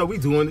doing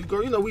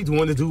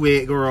the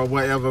duet, girl,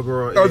 whatever,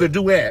 girl. Oh, the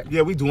duet.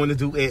 Yeah, we doing the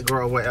duet,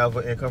 girl, whatever,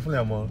 and come from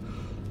them.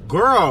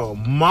 Girl,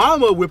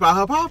 mama whip out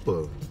her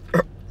papa.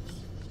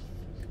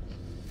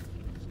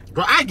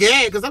 Girl, I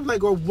gagged because I'm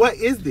like, girl, what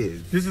is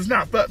this? This is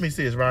not fuck me,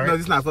 sis, right? No,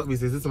 this is not fuck me,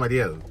 sis. This is somebody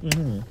else.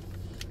 Mm-hmm.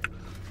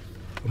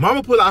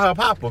 Mama pull out her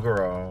papa,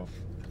 girl.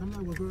 I'm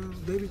like, well, girl,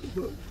 baby,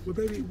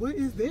 what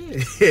is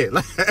that?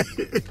 Like,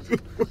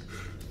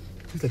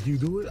 she's like, you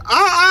do it?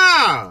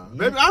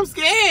 Baby, I'm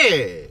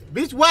scared.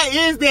 Bitch, what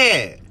is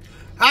that?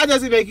 How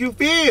does it make you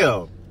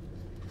feel?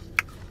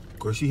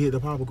 Girl, she hit the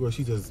papa, girl.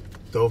 She just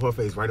dove her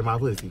face right in my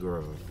pussy,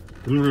 girl.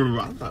 I'm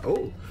like,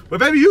 oh.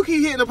 But baby, you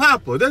keep hitting the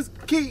papa.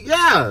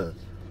 Yeah.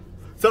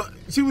 So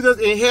she was just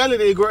inhaling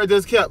it, girl. It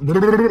just kept.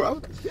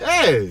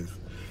 Yes.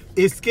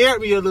 It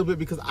scared me a little bit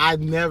because I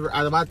never,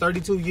 out of my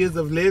 32 years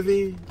of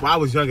living, well, I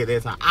was young at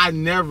that time, I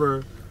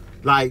never,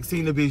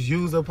 seen the bitch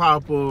use a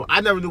papa.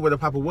 I never knew what a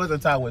papa was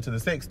until I went to the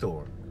sex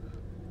store.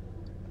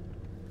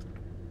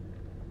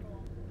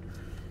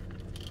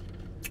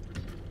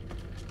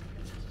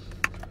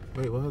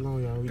 Wait, well, hold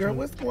on, y'all. Girl,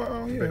 what's going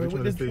on here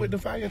with the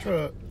fire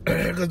truck?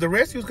 Because the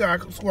rescue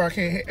squad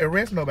can't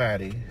arrest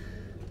nobody.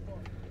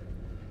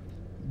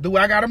 Do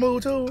I gotta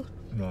move too?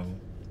 No.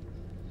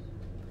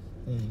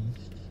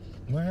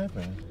 What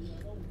happened?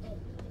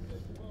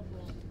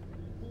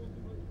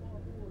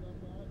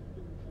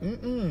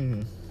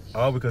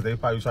 Oh, because they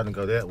probably trying to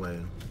go that way.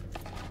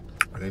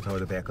 And they told her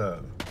to back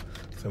up.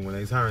 So when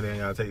they turned, they ain't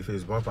gotta take the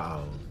fish bumper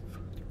off.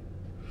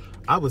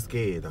 I was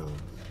scared though.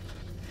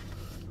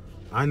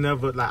 I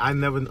never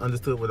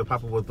understood what a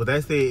papa was, but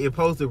that said it's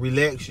supposed to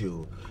relax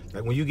you.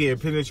 Like when you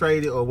get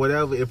penetrated or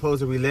whatever, it's supposed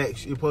to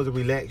relax. It's supposed to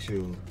relax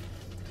you.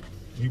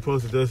 You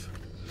supposed to just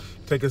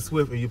take a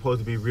swift and you're supposed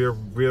to be real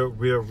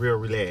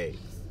relaxed.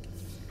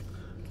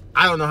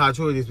 I don't know how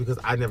true it is because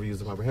I never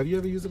used a popper. Have you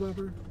ever used a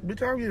popper?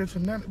 Bitch,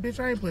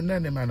 I ain't putting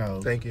nothing in my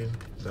nose. Thank you.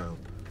 No.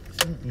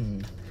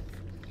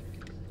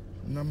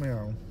 No,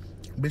 ma'am.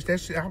 Bitch,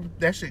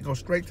 that shit go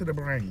straight to the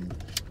brain.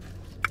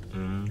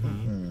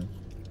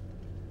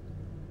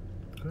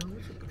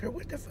 Girl,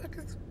 what the fuck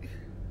is...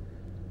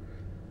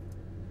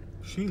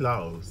 She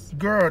lost.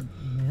 Girl,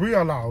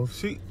 real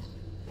lost.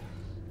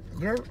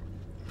 Girl.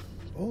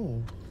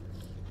 Oh.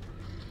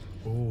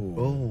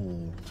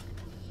 Oh.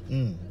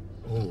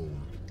 Oh.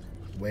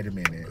 Wait a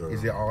minute. Girl.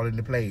 Is it all in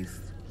the place?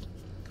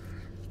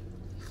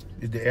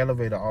 Is the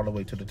elevator all the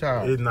way to the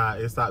top? It's not.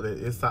 It stopped.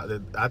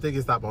 I think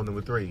it stopped on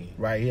number 3.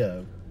 Right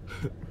here.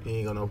 You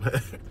ain't gonna know.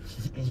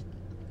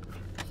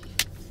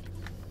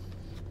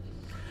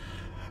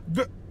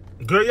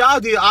 Girl, y'all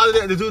did all of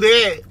that to do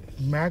that.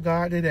 My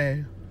God,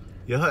 today.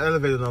 Yeah, her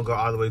elevator don't go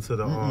all the way to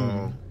the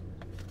her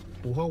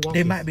walk.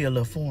 It might be a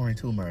little foreign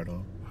too,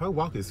 Myrtle. Her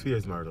walk is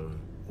fierce, Myrtle.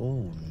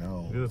 Oh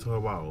no. You know to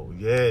her walk.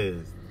 Yes.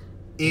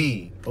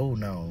 E. Oh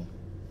no.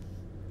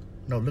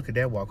 No, look at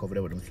that walk over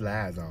there with them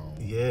slides on.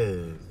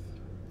 Yes.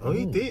 Oh,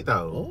 he did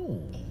though.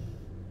 Oh.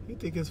 He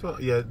think it's fun.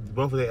 Yeah,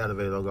 both of their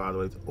elevators don't go all the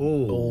way to.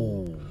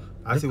 Oh.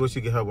 I see where she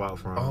get her walk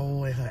from.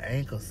 Oh, and her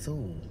ankles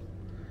too.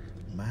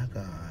 My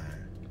God.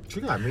 She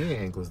got men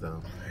ankles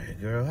though.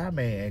 Girl, how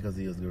man ankles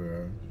is,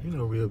 girl? You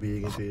know, real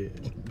big and shit.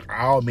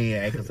 All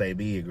men ankles ain't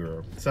big,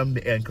 girl. Some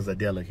ankles are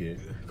delicate.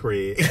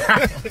 Craig.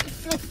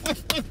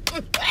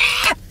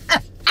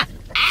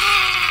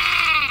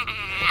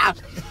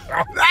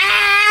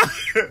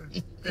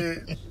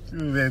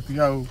 Nasty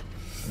hoe.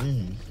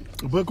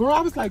 But girl,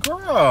 I was like,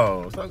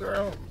 girl. So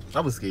girl, I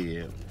was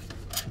scared.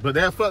 But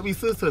that fuck me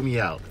sis took me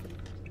out.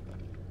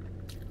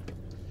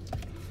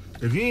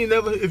 If you ain't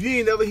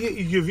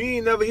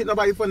never hit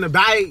nobody from the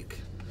bike,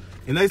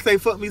 and they say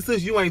fuck me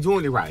sis, you ain't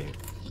doing it right.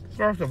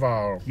 First of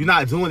all, You're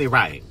not doing it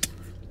right.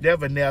 that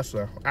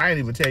Vanessa, I ain't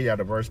even tell y'all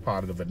the worst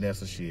part of the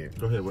Vanessa shit.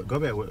 Go ahead, go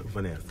back with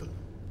Vanessa.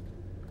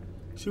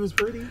 She was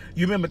pretty.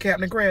 You remember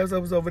Captain Krabs that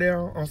was over there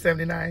on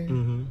 79?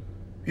 Mm-hmm.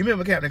 You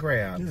remember Captain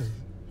Krabs? Yeah.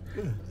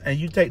 Yeah. And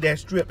you take that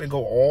strip and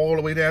go all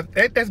the way down.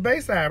 That's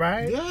Bayside,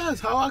 right? Yes,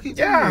 how I keep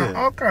telling you.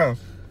 Yeah, okay.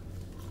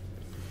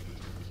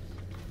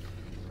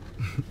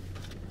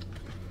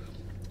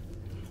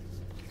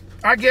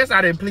 I guess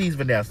I didn't please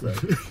Vanessa.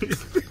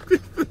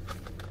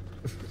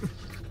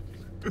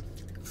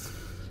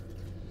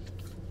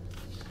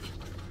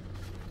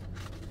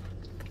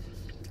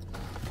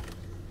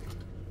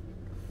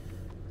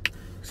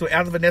 So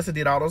after Vanessa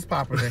did all those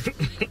poppers,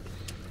 and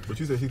But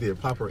you said she did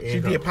popper and she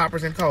did coke.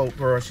 poppers and coke,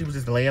 girl. She was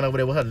just laying over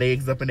there with her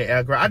legs up in the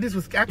air, girl. I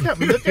kept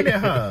looking at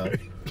her.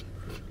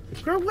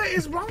 Girl, what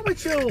is wrong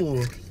with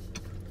you?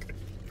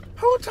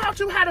 Who taught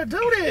you how to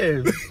do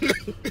this?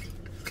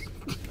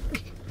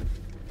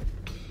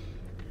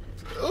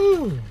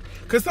 Ooh.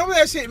 Cause some of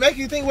that shit make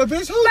you think, well,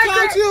 bitch, who Like,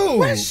 taught girl, you?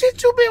 what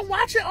shit you been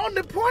watching on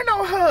the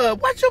porno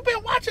hub? What you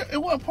been watching? It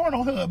wasn't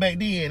porno hub back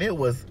then. It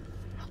was,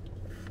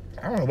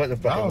 I don't know what the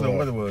fuck I don't know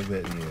what it it was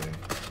that year.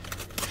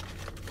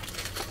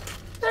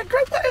 Like,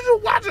 girl, what is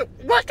you watching?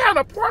 What kind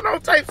of porno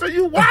tapes are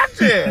you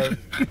watching?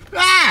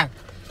 Ah!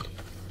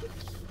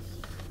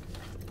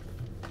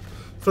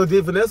 So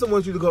did Vanessa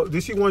want you to go?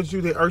 Did she want you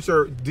to urge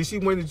her? Did she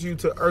wanted you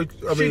to urge?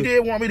 She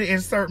did want me to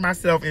insert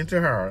myself into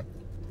her.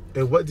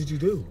 And what did you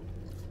do?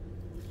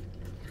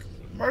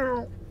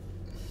 Well,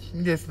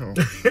 yes, no.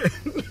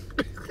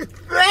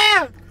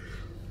 Ah!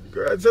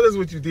 Girl, tell us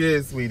what you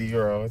did, sweetie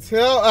girl.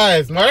 Tell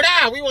us, murder.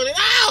 We want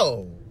to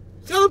know.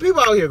 Tell the people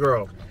out here,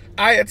 girl.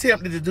 I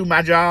attempted to do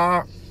my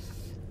job,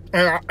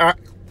 and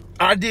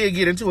I did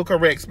get into a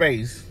correct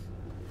space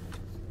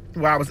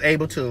where I was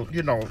able to,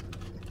 you know,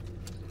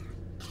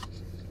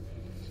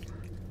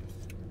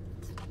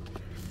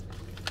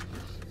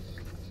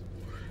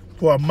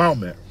 for a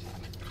moment,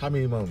 How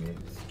many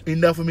moments?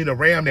 enough for me to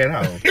ram that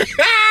hoe.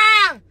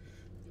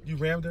 You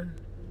rammed her?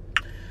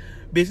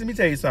 Bitch, let me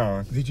tell you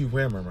something. Did you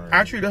ram her, man?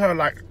 I treated her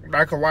like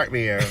a white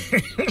man.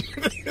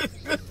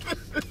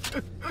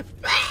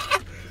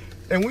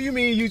 And what you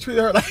mean you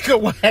treated her like a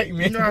white man?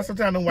 You know how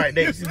sometimes them white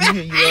dates be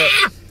hitting you up,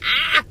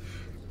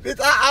 Bitch,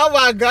 oh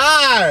my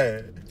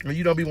God. and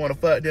you don't be want to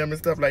fuck them and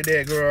stuff like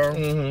that, girl.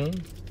 Mm-hmm.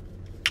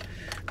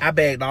 I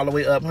bagged all the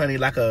way up, honey,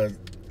 like a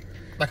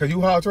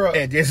U-Haul truck?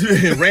 and just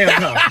ran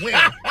her.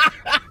 Wham.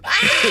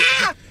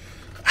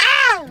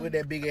 With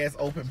that big ass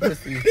open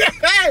pussy.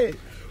 Hey!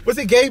 Was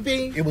it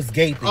gaping? It was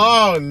gaping.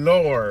 Oh,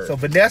 Lord. So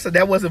Vanessa,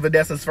 that wasn't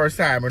Vanessa's first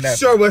time or nothing.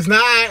 Sure was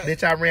not.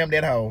 Bitch, I rammed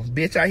that hoe.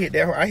 Bitch, I hit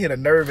that hoe. I hit a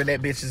nerve in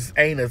that bitch's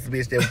anus,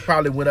 bitch, that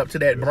probably went up to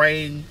that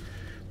brain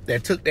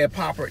that took that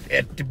popper.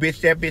 That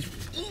bitch.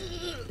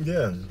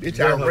 Yeah. Bitch,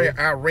 Yeah,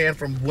 I ran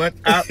from one.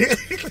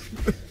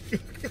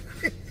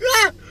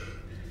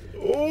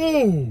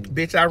 Ooh.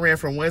 Bitch, I ran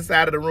from one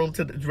side of the room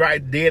to the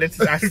right, dead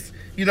into.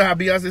 You know how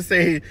Beyonce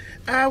say,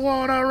 "I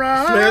wanna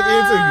run,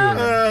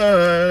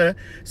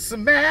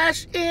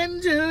 smash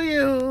into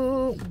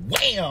you."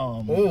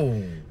 Wham!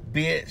 Ooh.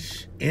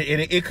 Bitch,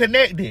 it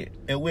connected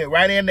and went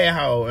right in that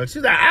hole, and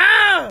she's like,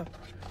 "Ah,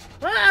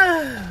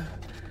 ah,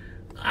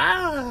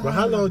 ah." But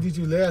how long did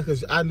you last?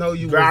 Because I know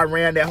you Girl, I was...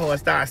 ran that hole and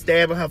started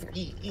stabbing her.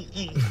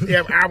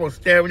 I was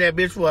stabbing that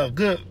bitch for a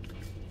good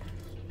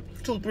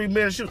 2-3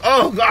 minutes. She was,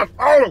 oh God,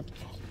 oh,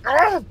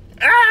 oh,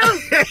 ah,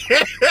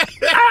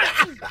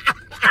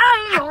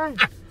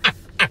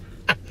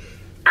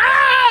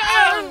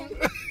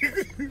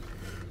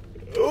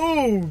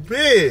 Ooh,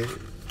 bitch.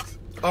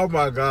 Oh,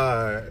 my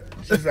God.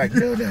 She's like,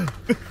 no. No.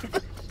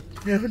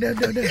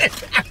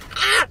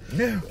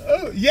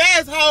 Oh,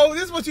 yes, ho.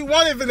 This is what you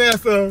wanted,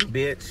 Vanessa.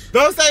 Bitch.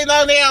 Don't say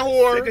no now,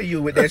 whore. Sick of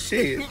you with that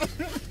shit.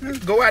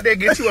 Go out there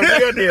and get you a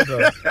real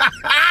nigga.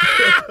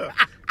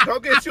 Go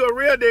get you a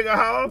real nigga,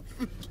 ho.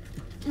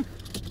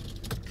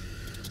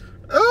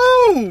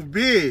 Oh,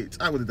 bitch.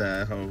 I would have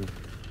died, ho.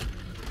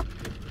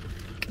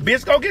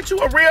 Bitch, go get you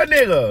a real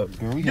nigga.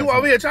 Girl, we You got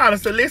over here trying to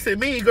solicit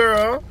me,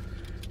 girl.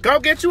 Go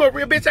get you a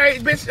real bitch.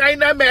 Ain't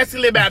nothing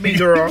masculine about me,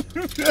 girl.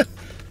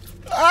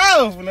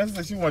 Oh, Vanessa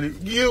said she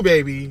wanted you,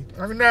 baby.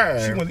 I'm not.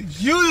 She wanted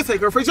you to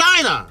take her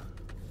vagina.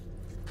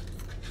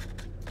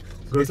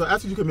 Girl, so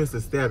after you commenced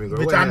the stabbing, girl,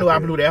 Bitch, what I knew I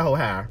happened? blew that whole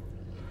high.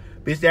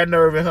 Bitch, that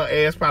nerve in her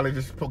ass probably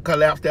just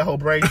collapsed that whole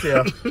brain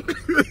cell.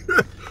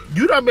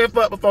 You done been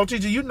fucked before,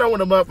 teacher. You know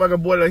when a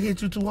motherfucking boy done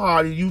hit you too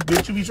hard and you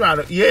bitch, you be trying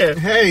to, yeah.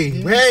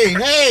 Hey,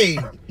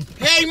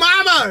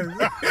 mama!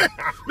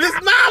 Miss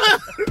Mama!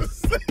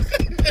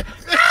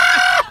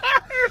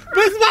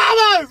 Miss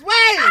Mamas,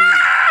 wait!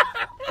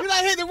 You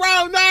done hit the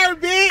wrong nerve,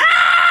 bitch!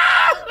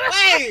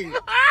 Wait!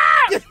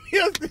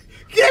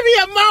 Give me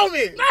a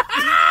moment!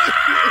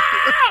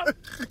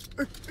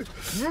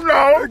 You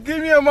know. Give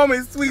me a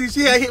moment, sweetie.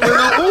 She had hit with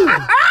no ooh.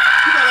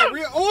 She got a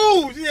real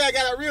ooh. She had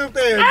got a real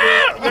thing,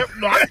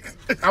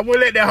 bitch. I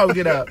wouldn't let that hoe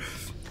get up.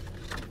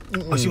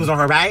 Oh, she was on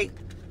her back?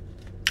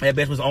 That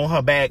bitch was on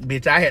her back,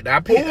 bitch. I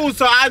pinned, Ooh,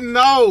 so I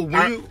know.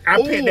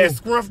 I pinned that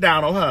scruff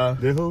down on her.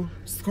 The who?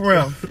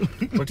 Scruff.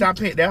 But I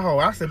pinned that hoe.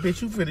 I said,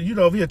 bitch, you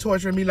over here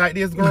torturing me like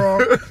this,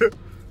 girl.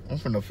 I'm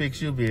finna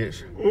fix you,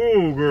 bitch.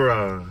 Ooh,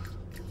 girl.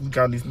 You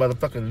got these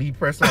motherfucking Lee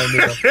press on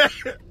there.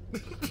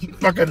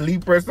 Fucking Lee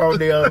press on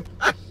there.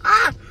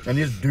 And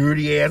this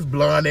dirty ass,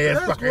 blonde ass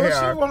That's fucking what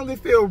hair. she wanted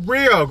to feel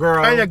real,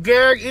 girl. And the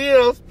gag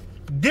is,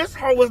 this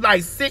hoe was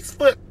like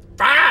 6'5".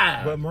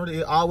 But murder,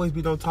 it always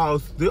be them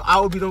tall. It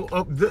always be them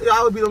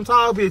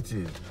tall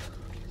bitches.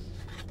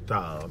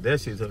 Dog, that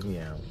shit took me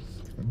out.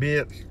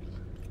 Bitch.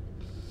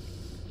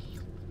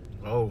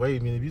 Oh wait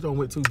a minute, you don't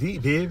went too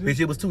deep, baby. Bitch,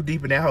 it was too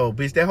deep in that hole.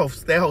 Bitch, that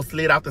hoe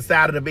slid off the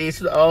side of the bed.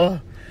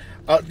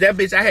 That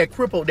bitch, I had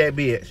crippled that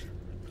bitch.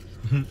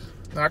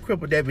 I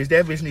crippled that bitch.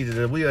 That bitch needed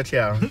a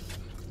wheelchair.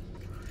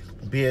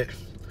 Bitch.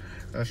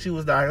 She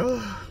was like,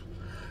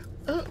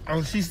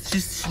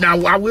 now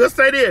I will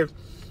say this.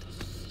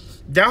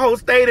 That hoe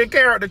stayed in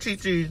character,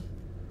 Chi-Chi.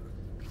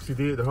 She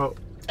did the whole.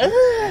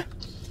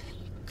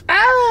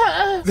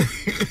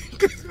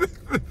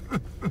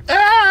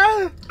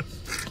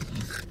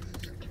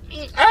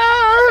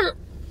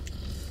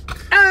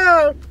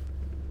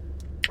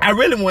 I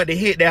really wanted to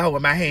hit that hoe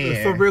with my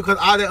hand. For real, cause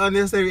all that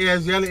unnecessary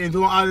ass yelling and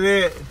doing all of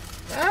that.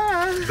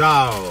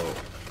 Dog.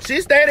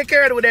 She stayed in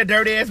character with that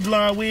dirty ass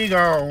blonde wig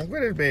on.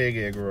 Where this bag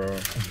at, girl?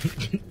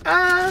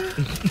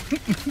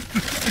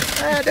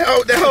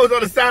 That hoe's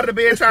on the side of the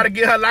bed trying to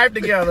get her life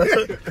together.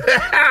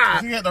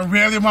 She had the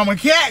really mama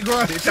cat,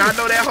 girl. Bitch, I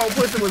know that whole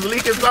pussy was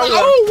leaking somewhere.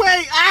 Oh,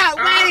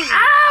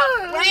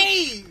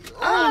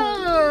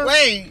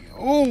 wait.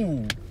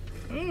 Ooh.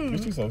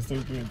 Bitch, you so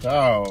stupid.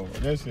 Dog.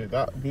 That shit,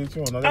 bitch,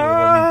 you don't know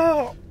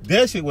that.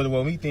 That shit would have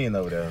won me thin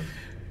over there.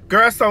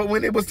 Girl, so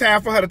when it was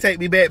time for her to take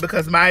me back,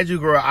 because mind you,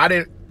 girl,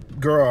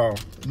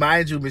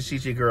 mind you, Miss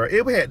Chi-Chi, girl,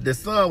 the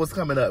sun was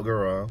coming up,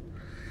 girl.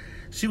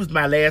 She was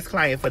my last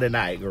client for the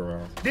night,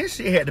 girl. This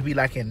shit had to be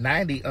like in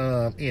 90,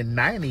 girl,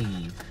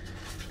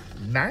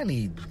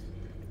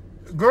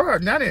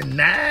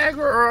 99,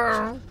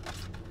 girl.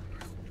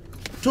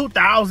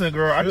 2000,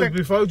 girl. I think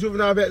before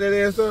juvenile back that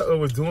ass up, or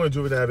was doing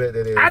juvenile back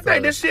that ass up? I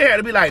think this shit had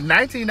to be like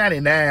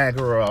 1999,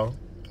 girl.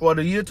 Or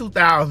the year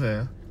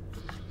 2000.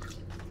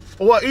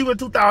 Or even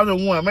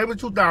 2001. Maybe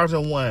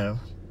 2001.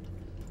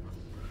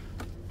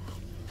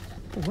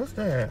 What's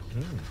that?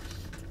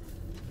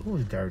 Ooh,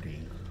 it's dirty.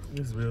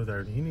 It's real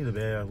dirty. He need a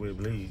bath with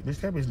bleach. Bitch,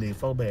 that bitch need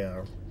 4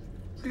 baths.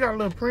 She got a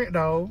little print,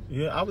 though.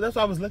 Yeah, that's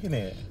what I was looking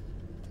at.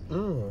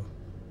 Ugh.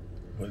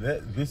 But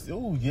that bitch,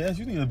 oh yes,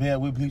 you need a bath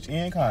with bleach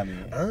and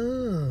condiment.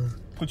 Ugh.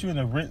 Put you in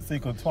a rinse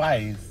cycle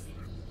twice.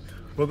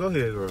 Well, go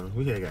ahead, girl.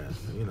 We had guys.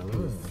 You know.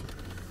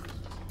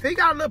 He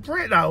got a little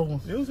print,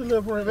 though. It was a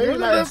little print. It was a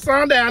little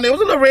sundown. It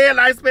was a little red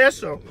light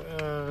special.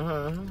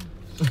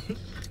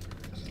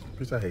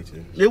 Bitch, I hate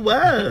you. It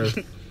was.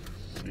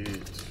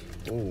 Bitch.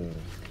 Oh.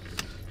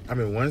 I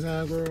mean, one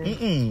time, girl.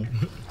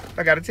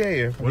 I gotta tell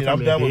you.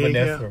 I'm done with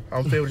Vanessa.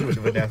 I'm finished with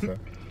Vanessa.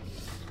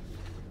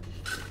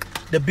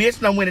 The bitch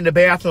done went in the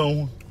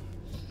bathroom.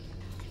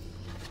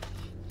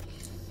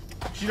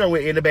 She done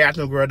went in the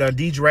bathroom, girl. Done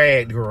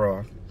de-dragged,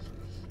 girl.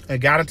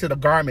 And got into the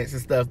garments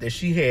and stuff that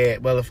she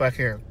had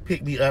motherfucking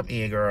picked me up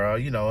in, girl.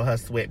 You know, her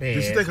sweatpants.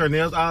 Did she take her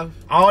nails off?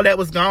 All that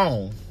was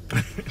gone.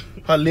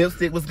 Her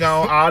lipstick was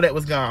gone. All that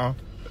was gone.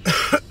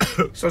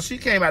 So she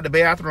came out the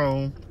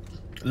bathroom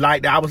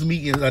like I was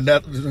meeting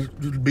another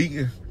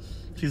meeting.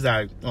 She's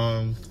like,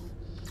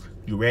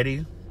 you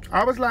ready?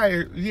 I was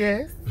like,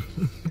 yes.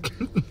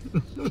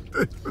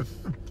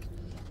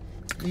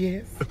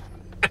 Yes.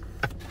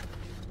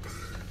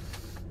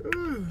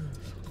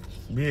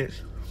 Bitch.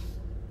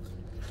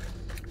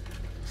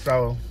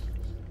 So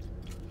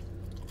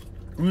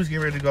we was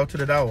getting ready to go to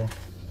the door.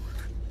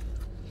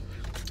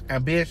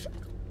 And bitch,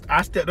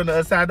 I stepped on the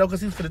other side of the door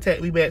because he was finna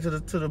take me back to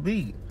the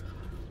beat.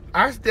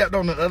 I stepped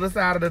on the other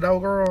side of the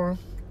door, girl.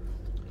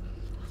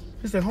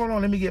 He said, hold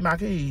on, let me get my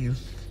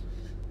keys.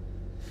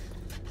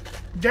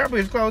 That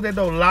bitch closed that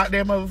door, locked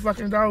that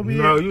motherfucking door, bitch.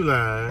 No, you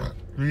lied.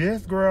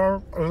 Yes,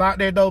 girl. Lock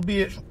that door,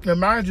 bitch.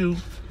 And mind you,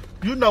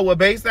 you know what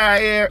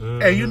Bayside at,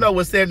 and you know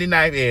what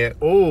 79th at.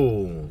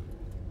 Oh.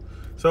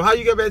 So how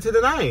you get back to the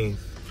 9th?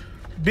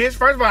 Bitch,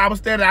 first of all, I was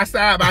standing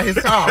outside by his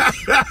car.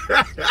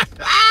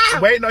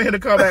 Waiting on him to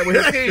come back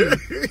with his keys.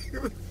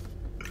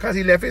 Because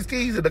he left his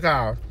keys in the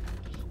car.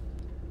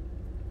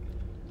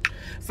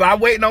 So I'm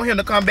waiting on him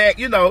to come back,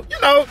 you know,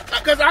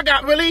 because I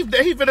got relief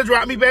that he finna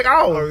drop me back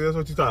off. Oh, that's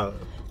what you thought?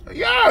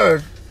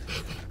 Yes.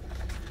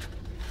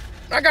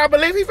 I gotta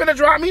believe he finna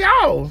drop me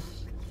off.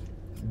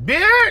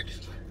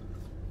 Bitch.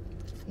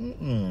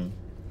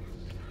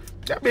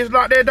 That bitch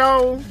locked that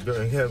door.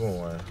 The hell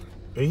going.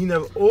 And he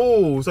never.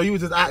 Oh, so you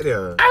was just out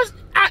there.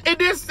 It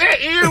didn't set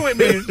in with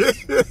me.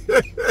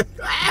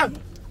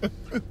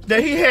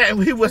 That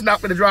he was not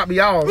finna drop me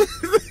off.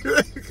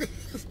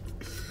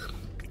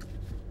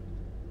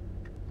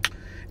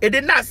 It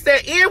did not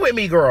set in with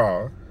me,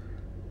 girl.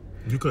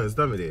 You couldn't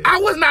stomach it. I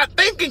was not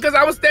thinking because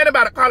I was standing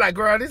by the car like,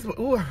 girl,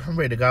 I'm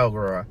ready to go,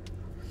 girl.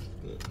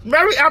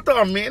 Maybe after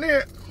a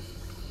minute,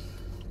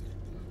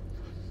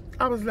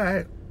 I was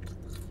like,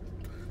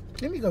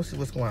 let me go see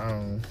what's going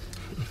on.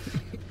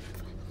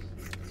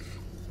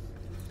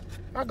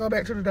 I'll go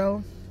back to the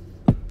door.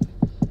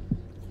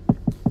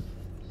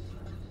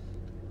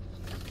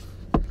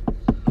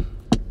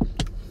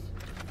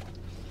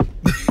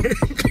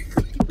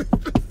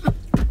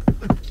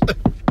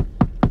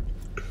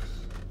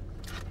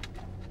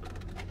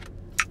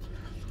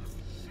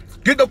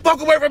 Get the fuck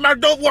away from my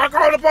door before I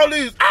call the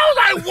police.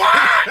 I was like,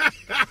 what?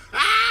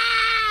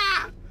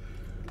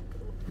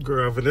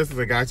 Girl,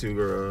 Vanessa got you,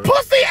 girl.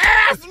 Pussy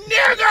ass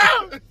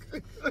nigga.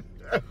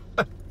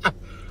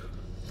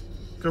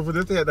 Girl,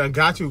 Vanessa had done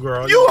got you,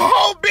 girl. You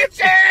whole bitch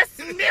ass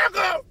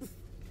nigga.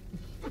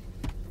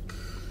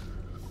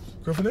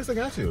 Girl, Vanessa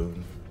got you.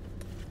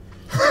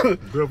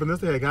 Girl,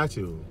 Vanessa had got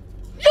you.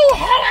 You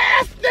whole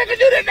ass nigga,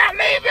 you did not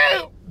leave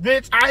me.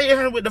 Bitch, I hit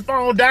him with the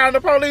phone down the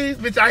police.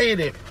 Bitch, I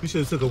hit it. You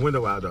should have took a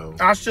window out, though.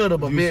 I should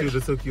have, but you bitch. You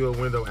should have took your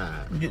window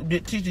out.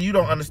 Teacher, you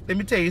don't understand. Let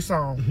me tell you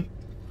something.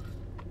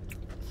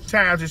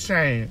 Times has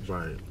changed.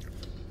 Right.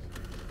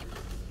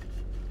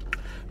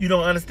 You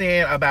don't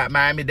understand about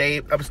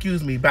Miami-Dade,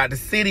 about the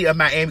city of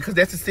Miami, because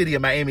that's the city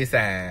of Miami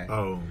side.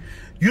 Oh.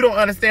 You don't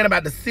understand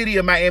about the city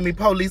of Miami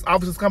police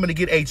officers coming to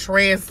get a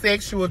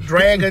transsexual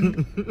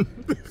dragon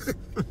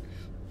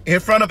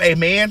in front of a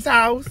man's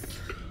house.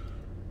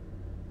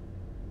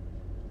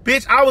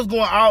 Bitch, I was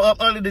going all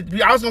up under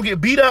the... I was going to get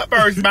beat up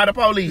first by the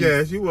police.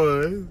 Yes, you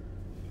was.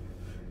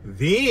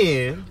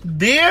 Then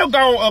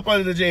going up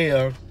under the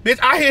jail. Bitch,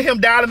 I hear him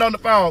dialing on the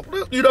phone.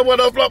 You know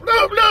what up, blah,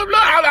 blah, blah, blah.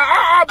 I'm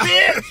like,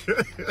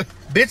 bitch.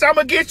 Bitch, I'm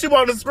going to get you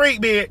on the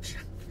street, bitch.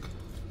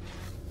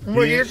 I'm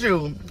going to get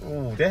you.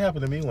 Oh, that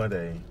happened to me one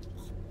day.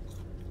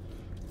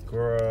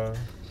 Girl.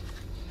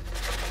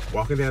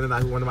 Walking down the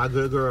night with one of my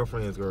good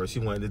girlfriends, girl. She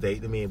wanted to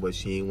date the man, but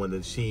she ain't want me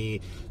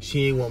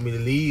to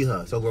leave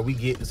her. So girl,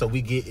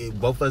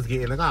 both of us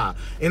get in the car.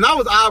 And I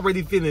was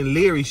already feeling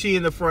leery. She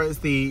in the front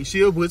seat.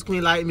 She a butch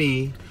queen like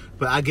me.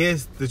 But I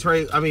guess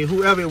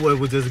whoever it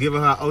was just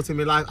giving her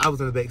ultimate life. I was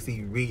in the back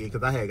seat reading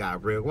because I had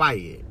got real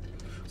quiet.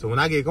 So when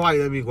I get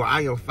quiet, let me go,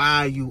 I am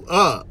fire you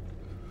up.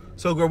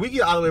 So girl, we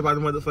get all the way by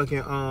the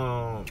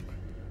motherfucking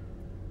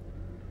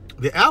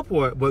the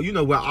airport, but you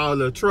know where all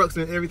the trucks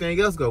and everything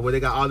else go, where they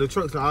got all the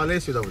trucks and all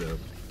that shit over there.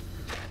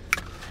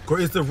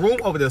 Girl, it's the room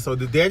over there, so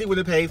the daddy would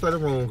have paid for the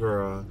room,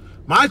 girl.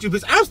 Mind you,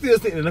 bitch, I'm still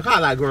sitting in the car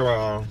like,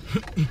 girl,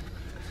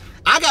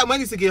 I got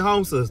money to get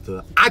home,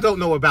 sister. I don't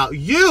know about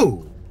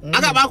you.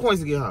 I got my coins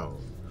to get home.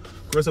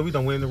 Girl, so we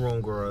done win the room,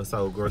 girl.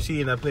 So, girl,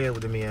 she ended up playing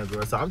with the man,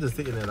 girl. So I'm just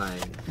sitting there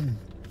like,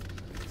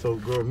 so,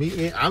 girl,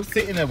 I'm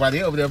sitting there while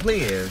they over there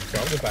playing.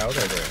 So I'm just like,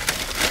 okay, girl.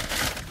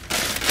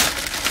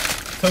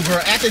 So, girl,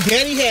 after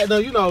Daddy had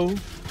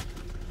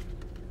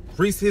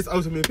reached his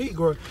ultimate peak,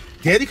 girl,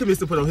 Daddy commenced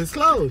to put on his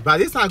clothes. By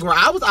this time, girl,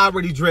 I was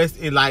already dressed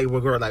in like,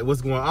 well, girl, like,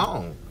 what's going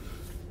on?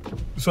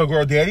 So,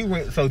 girl, Daddy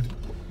was like,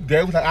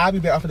 I'll be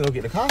back. I'm finna go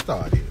get the car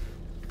started.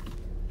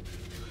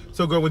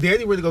 So, girl, when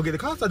Daddy went to go get the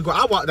car started, girl,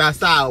 I walked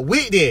outside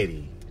with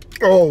Daddy.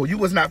 Oh, you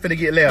was not finna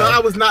get left. No, I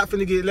was not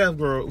finna get left,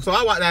 girl. So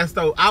I walked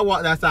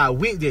outside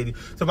with Daddy.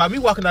 So by me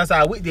walking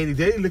outside with Daddy,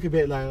 Daddy looking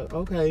back like,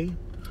 okay.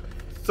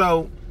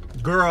 So,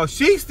 girl,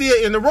 she's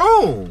still in the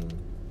room.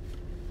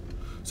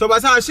 So by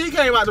the time she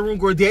came out the room,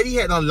 girl, Daddy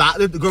had unlocked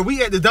the girl.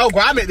 We at the door,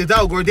 girl. I'm at the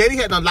door, girl. Daddy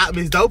had unlocked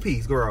Miss Doe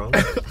piece, girl.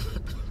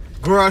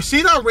 Girl,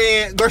 she done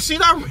ran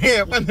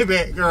from the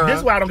back, girl. This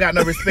is why I don't got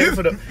no respect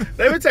for the.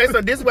 Let me tell you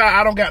something. This is why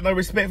I don't got no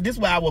respect. This is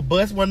why I would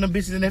bust one of them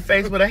bitches in their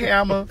face with a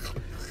hammer.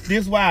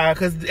 This why,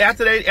 because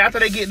after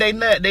they get their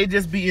nut, they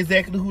just be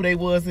exactly who they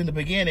was in the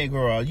beginning,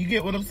 girl. You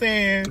get what I'm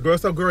saying? Girl,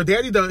 so girl,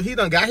 Daddy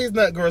done got his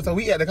nut, girl. So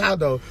we at the car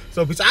though.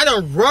 So bitch, I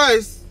done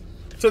rush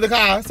to the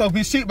car. So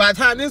bitch, by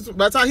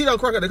the time he done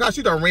crack at the car,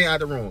 she done ran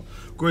out the room.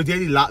 Girl,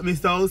 Daddy locked Miss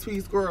Doe's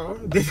piece, girl.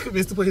 Daddy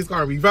convinced to put his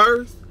car in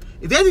reverse.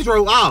 And Daddy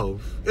drove off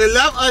and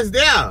left us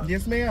there.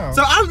 Yes, ma'am.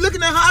 So I'm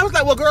looking at her. I was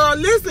like, well, girl,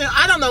 listen,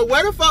 I don't know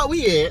where the fuck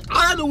we at. All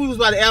I knew we was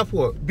by the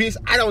airport. Bitch,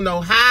 I don't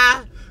know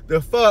how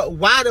the fuck,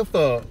 why the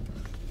fuck.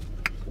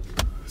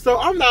 So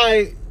I'm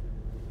like,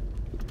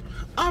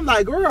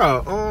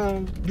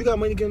 girl, you got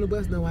money to get on the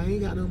bus? No, I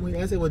ain't got no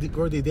money. I said, well,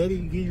 girl, did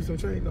Daddy give you some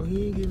change? No,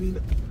 he ain't give me no.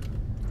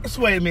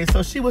 So wait a minute.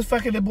 So she was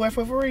fucking the boy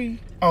for free?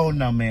 Oh,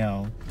 no,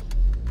 ma'am.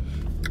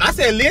 I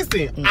said,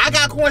 listen, I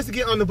got coins to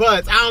get on the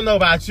bus. I don't know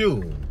about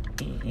you.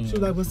 She was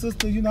like, well,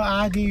 sister,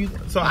 I'll give you.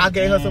 So I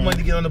gave her some money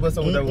to get on the bus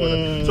or whatever.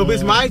 So,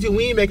 bitch, mind you,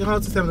 we ain't making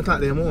home till 7 o'clock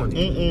that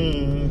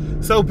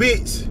morning. So,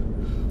 bitch,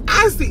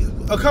 I see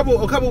a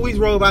couple weeks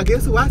roll by.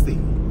 Guess who I see?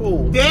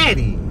 Who?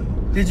 Daddy.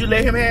 Did you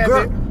let him have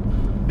Girl. it?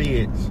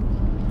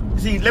 Bitch.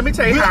 See, let me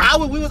tell you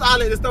how. We was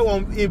all at the store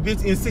in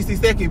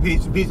 62nd,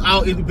 bitch,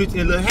 all in the bitch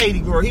in Little Haiti,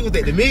 girl. He was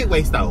at the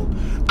Midway store.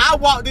 I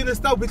walked in the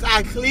store, bitch.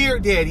 I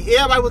cleared Daddy.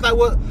 Everybody was like,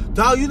 "What,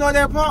 dog? You know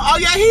that part?" Oh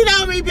yeah, he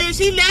know me, bitch.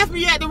 He left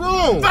me at the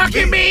room.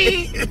 Fucking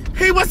me.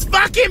 He was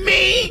fucking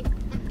me.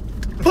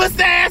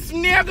 Pussy ass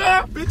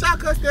nigga. Bitch, I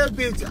cussed that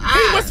bitch.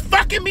 He was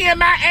fucking me in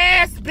my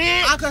ass,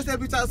 bitch. I cussed that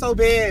bitch out so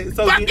bad.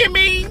 So fucking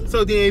me.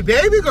 So then,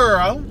 baby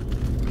girl,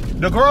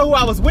 the girl who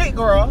I was with,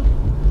 girl.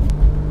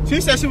 She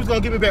said she was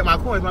gonna give me back my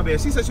coins. My bad.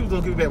 She said she was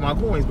gonna give me back my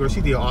coins, girl.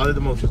 She did all of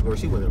the motions, girl.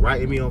 She wasn't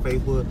writing me on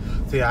Facebook.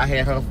 Say I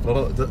had her.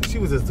 She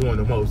was just doing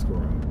the most,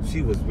 girl.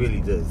 She was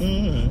really just.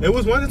 It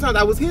was one of the times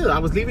I was here. I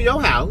was leaving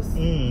your house,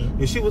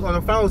 and she was on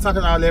the phone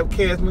talking all that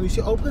cash money.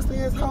 She, oh, pussy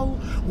asshole.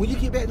 When you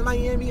get back to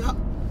Miami,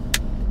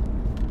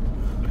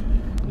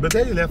 but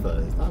Daddy left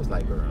us. I was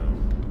like, girl.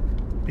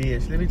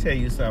 Bitch, let me tell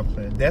you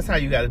something. That's how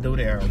you gotta do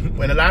them.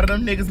 When a lot of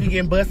them niggas be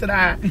getting busted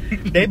out,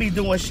 they be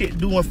doing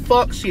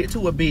fuck shit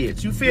to a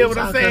bitch. You feel what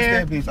I'm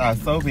saying? That bitch out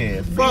so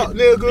bad. Fuck,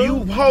 nigga.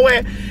 You hoe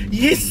ass.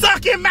 You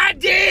sucking my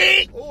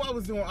dick. Oh, I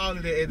was doing all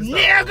of that at the store.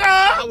 Nigga.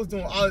 I was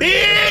doing all of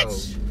that at the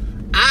store.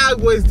 I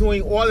was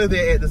doing all of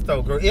that at the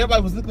store, girl.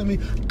 Everybody was looking at me.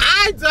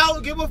 I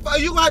don't give a fuck.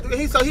 You got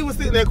to, so he was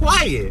sitting there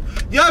quiet.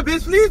 Yo,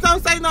 bitch, please don't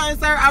say nothing,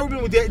 sir. I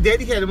remember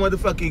Daddy had a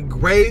motherfucking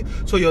gray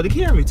Toyota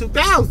Camry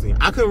 2000.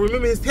 I couldn't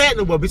remember his tag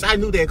number, bitch. I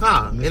knew that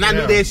car. And I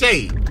knew that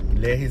shade.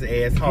 Let his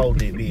ass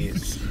hold it,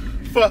 bitch.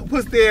 Fuck,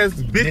 pussy ass,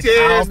 bitch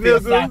ass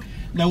nigga.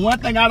 Now, one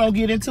thing I don't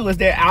get into is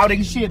that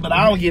outing shit, but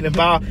I don't get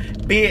involved.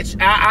 Bitch,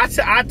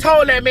 I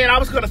told that man I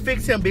was going to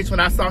fix him, bitch, when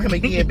I saw him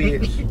again,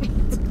 bitch.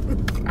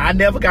 I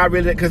never got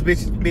rid of it because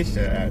bitch,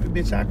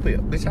 I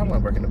quit. Bitch, I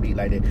wasn't working the beat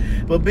like that.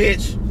 But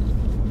bitch,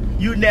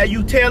 you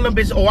tell them,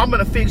 bitch, oh, I'm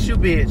gonna fix you,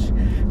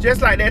 bitch.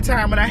 Just like that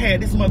time when I had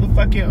this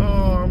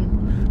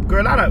motherfucking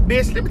girl,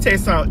 bitch. Let me tell you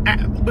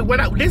something.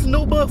 But this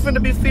new book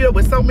finna be filled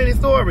with so many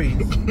stories,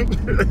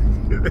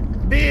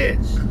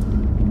 bitch.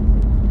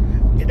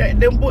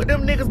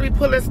 Them niggas be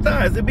pulling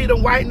stunts. It be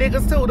them white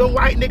niggas too. Them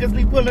white niggas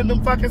be pulling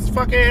them fucking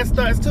ass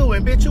stunts too.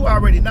 And bitch, you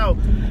already know.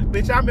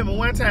 Bitch, I remember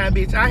one time,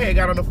 bitch, I had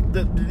got on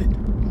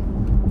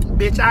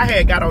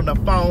the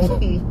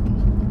phone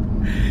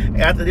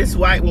after this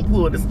white one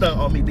pulled the stunt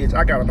on me, bitch.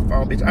 I got on the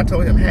phone, bitch. I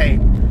told him, hey,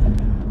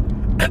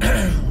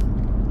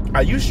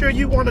 are you sure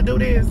you want to do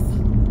this?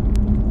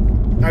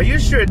 Are you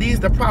sure these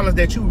the problems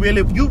that you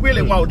really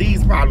want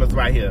these problems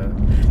right here?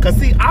 Cause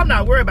see, I'm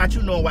not worried about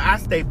you knowing where I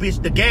stay,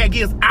 bitch. The gag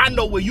is I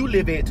know where you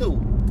live at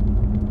too.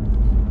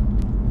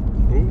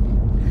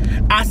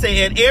 I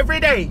say, and every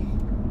day,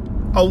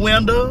 a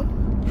window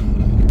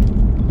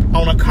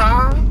on a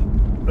car,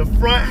 the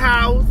front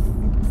house,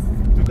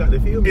 you got to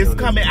feel me. It's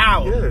coming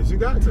out. Yes, you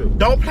got to.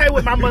 Don't play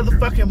with my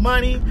motherfucking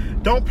money.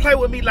 Don't play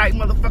with me like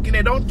motherfucking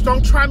that.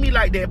 Don't try me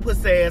like that,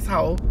 pussy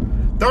asshole.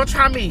 Don't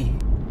try me.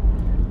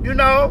 You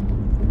know,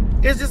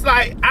 it's just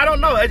like I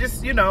don't know. It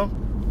just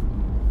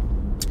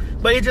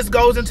but it just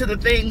goes into the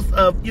things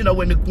of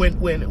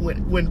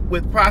when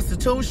with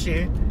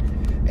prostitution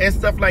and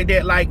stuff like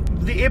that. Like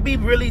it be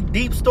really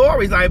deep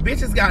stories. Like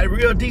bitches got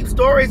real deep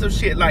stories of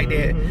shit like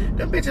that.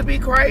 Them bitches be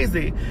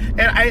crazy.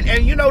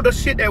 And you know the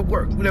shit that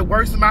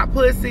works in my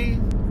pussy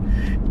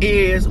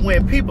is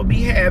when people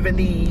be having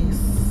these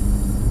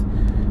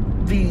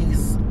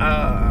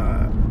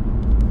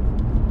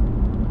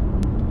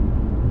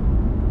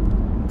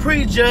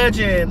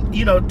prejudging,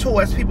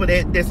 towards people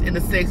that's in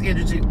the sex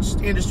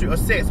industry or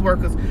sex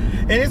workers.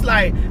 And it's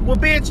like, well,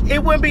 bitch,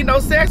 it wouldn't be no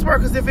sex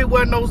workers if it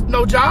wasn't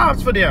no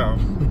jobs for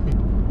them.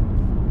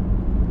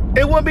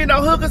 It wouldn't be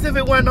no hookers if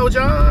it wasn't no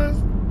Johns.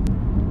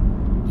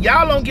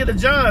 Y'all don't get the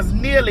Johns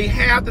nearly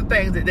half the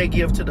things that they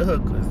give to the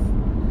hookers.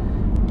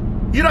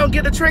 You don't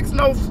get the tricks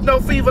no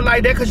fever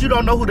like that because you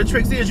don't know who the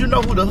tricks is. You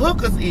know who the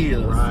hookers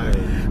is. Right.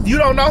 You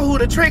don't know who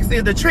the tricks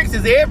is. The tricks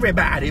is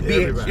everybody,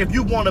 bitch. Everybody. If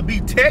you want to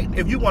be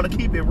if you want to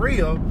keep it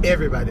real.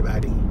 Everybody.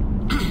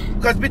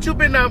 Cause bitch, you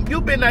been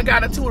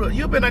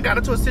got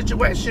into a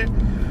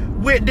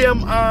situation with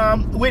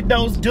them with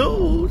those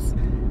dudes.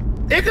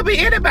 It could be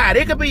anybody.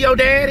 It could be your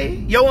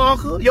daddy, your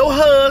uncle, your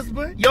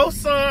husband, your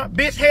son.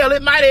 Bitch, hell,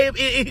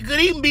 it could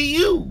even be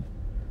you.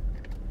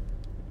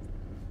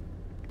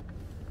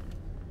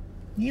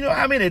 You know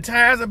how many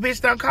times a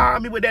bitch done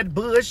called me with that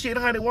bullshit,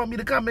 honey, want me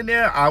to come in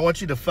there? I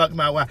want you to fuck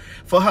my wife.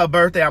 For her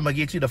birthday, I'm going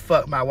to get you to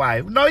fuck my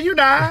wife. No, you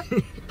not.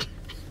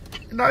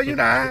 No, you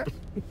not.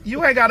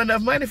 You ain't got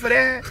enough money for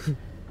that.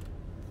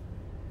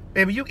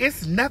 Baby,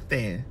 it's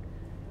nothing.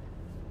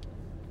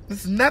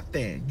 It's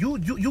nothing. You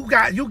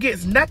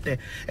get nothing.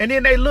 And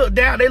then they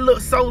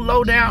look so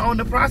low down on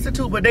the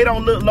prostitute, but they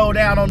don't look low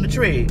down on the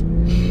trick.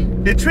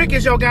 The trick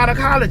is your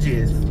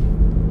gynecologist.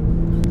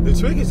 The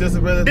trick is just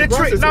a relative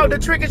prostitute. No, the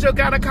trick is your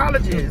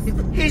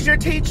gynecologist. He's your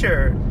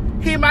teacher.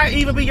 He might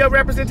even be your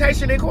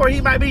representation in court.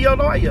 He might be your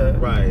lawyer.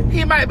 Right.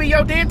 He might be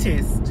your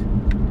dentist.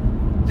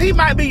 He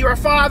might be your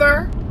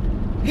father.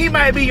 He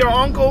might be your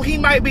uncle. He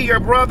might be your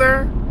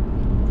brother.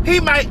 He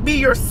might be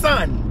your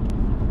son.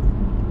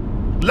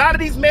 A lot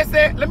of these messy,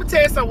 let me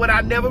tell you something. What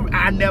I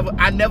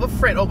never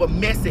fret over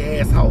messy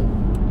asshole.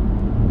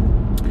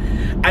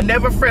 I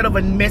never fret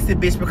over messy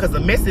bitch because a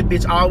messy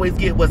bitch always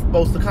get what's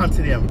supposed to come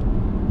to them.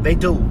 They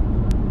do.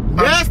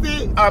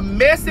 Messy. A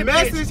messy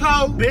bitch.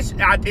 Hoe. Bitch,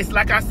 it's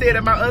like I said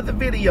in my other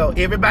video.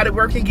 Everybody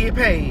work and get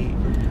paid.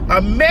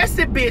 A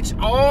messy bitch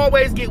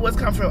always get what's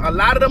coming from. A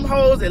lot of them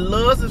hoes that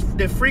loves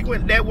the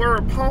frequent that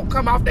word punk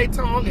come off their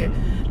tongue and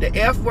the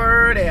F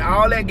word and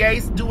all that gay,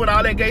 doing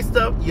all that gay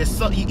stuff.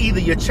 Either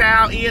your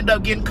child end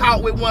up getting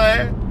caught with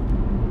one,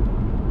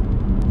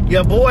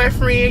 your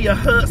boyfriend, your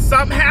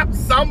husband,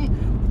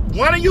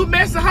 one of you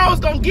messy hoes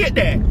gonna get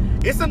that.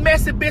 It's a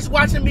messy bitch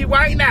watching me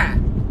right now.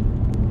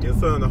 Your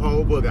son, the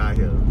whole book out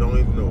here. Don't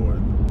ignore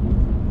it.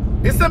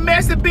 It's a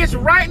messy bitch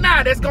right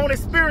now that's gonna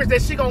experience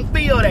that. She gonna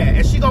feel that,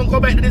 and she gonna go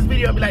back to this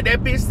video and be like,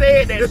 that bitch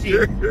said that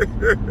shit.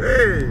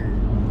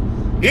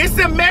 It's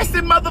a messy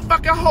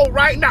motherfucking hoe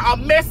right now. A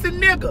messy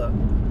nigga.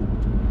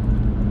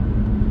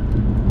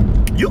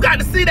 You got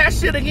to see that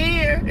shit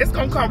again. It's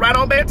gonna come right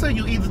on back to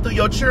you, either through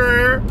your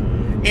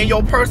churn, in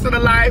your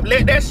personal life.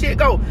 Let that shit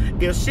go.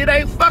 If shit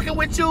ain't fucking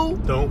with you,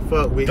 don't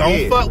fuck with it.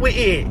 Don't fuck with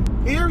it.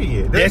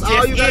 Period. That's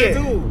all you gotta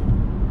do.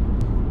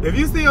 If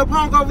you see a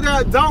punk over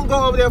there, don't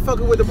go over there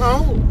fucking with the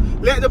punk.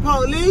 Let the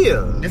punk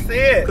live. That's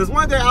it. Cause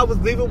one day I was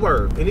leaving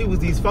work and it was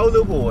these 4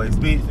 little boys,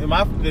 bitch, and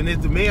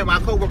the man, my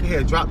coworker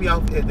had dropped me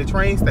off at the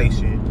train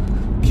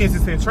station,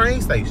 Kensington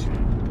train station.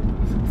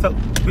 So,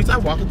 bitch,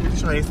 I'm walking through the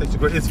train station,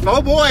 but it's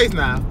 4 boys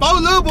now,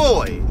 4 little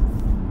boys.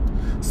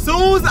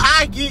 Soon as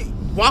I get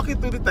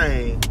walking through the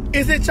thing,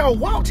 is it your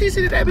walk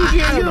teacher that be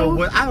getting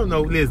you? I don't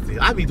know. Listen,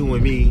 I be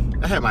doing me.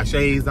 I had my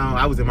shades on.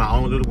 I was in my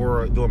own little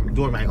world,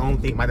 doing my own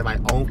thing, minding my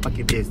own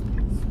fucking business.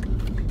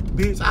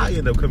 Bitch, I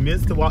end up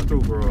convinced to walk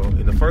through, girl,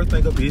 and the first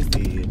thing a bitch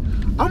did,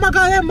 oh my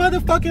God, that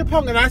motherfucking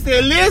punk. And I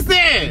said,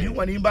 listen. You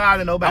wasn't even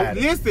bothering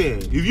nobody. Listen,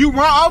 if you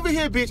run over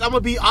here, bitch, I'm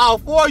gonna be all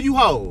 4 of you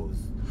hoes.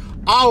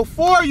 All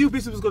 4 of you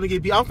bitches was gonna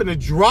get beat. I'm finna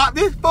drop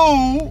this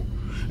food,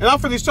 and I'm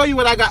finna show you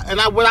what I got, and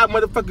what I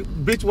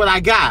motherfucking bitch what I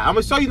got. I'm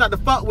gonna show you not to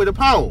fuck with a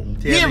punk.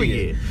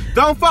 Period.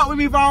 Don't fuck with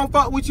me if I don't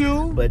fuck with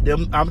you. But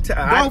them,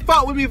 don't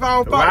fuck with me if I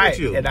don't fuck with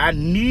you. And I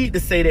need to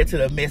say that to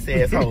the messy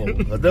ass hoes.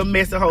 Them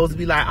messy hoes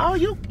be like, oh,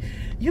 you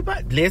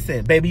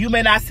listen, baby, you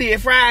may not see it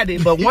Friday,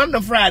 but one of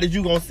them Fridays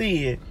you gonna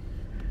see it.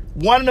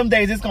 One of them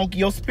days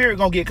your spirit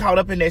gonna get caught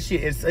up in that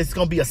shit. It's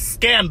gonna be a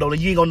scandal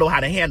and you ain't gonna know how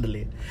to handle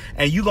it.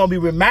 And you gonna be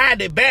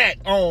reminded back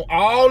on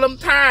all them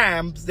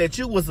times that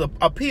you was a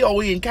POE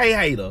and K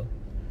hater.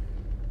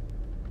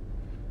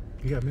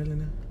 You got mail in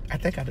there? I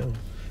think I do.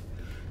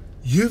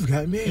 You've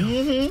got mail.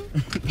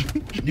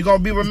 Mm-hmm. You're gonna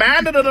be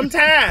reminded of them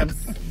times,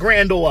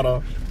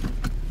 granddaughter.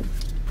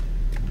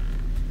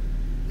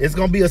 It's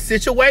gonna be a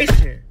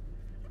situation.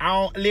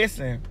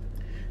 Listen.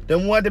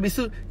 Them one to be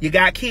sued. You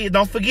got kids.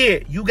 Don't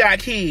forget, you got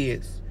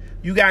kids.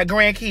 You got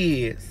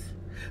grandkids.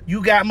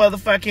 You got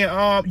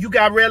motherfucking you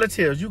got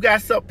relatives. You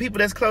got some people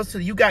that's close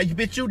to you.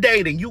 Bitch, you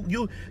dating.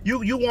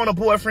 You want a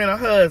boyfriend or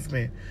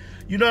husband.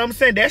 You know what I'm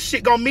saying? That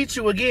shit gonna meet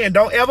you again.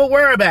 Don't ever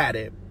worry about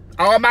it.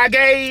 All my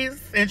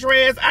gays and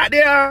trans out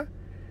there,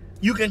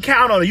 you can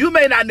count on it. You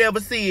may not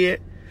never see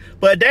it,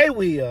 but they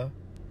will.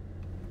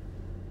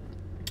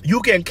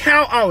 You can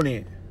count on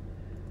it.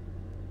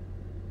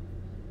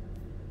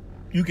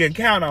 You can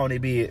count on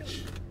it,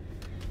 bitch.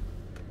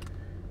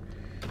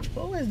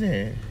 Who is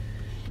that?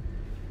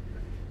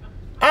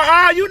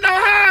 You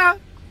know her?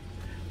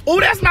 Oh,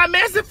 that's my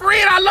messy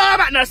friend. I love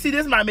her. Now, see,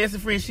 this is my messy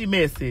friend. She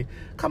messy.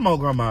 Come on,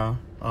 Grandma.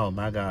 Oh,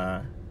 my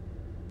God.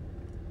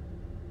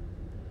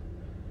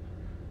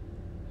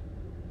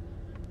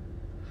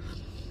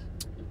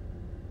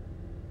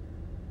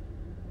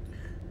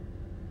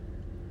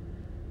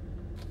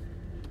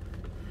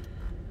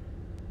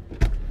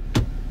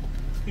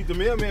 He's the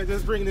mailman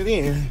just bringing it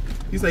in.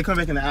 He said come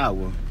back in an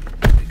hour.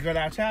 Girl,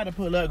 I tried to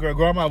pull up, girl.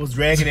 Grandma was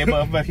dragging that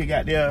motherfucking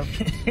goddamn.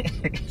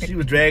 She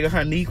was dragging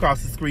her knee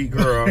across the street,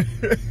 girl.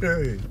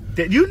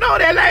 You know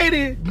that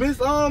lady? Miss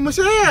Michelle.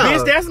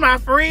 Bitch, that's my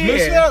friend.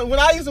 Michelle, when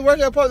I used to work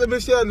at Public,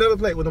 Michelle never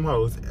played with them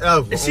hoes.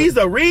 Ever. She's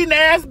a reading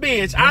ass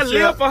bitch. I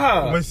live for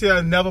her.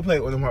 Michelle never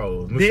played with them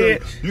hoes. Michelle,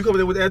 bitch. You come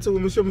there with attitude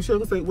with Michelle.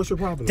 Michelle say, what's your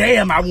problem?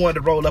 Damn, I wanted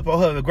to roll up on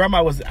her.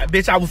 Grandma was,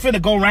 bitch, I was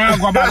finna go around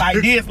Grandma like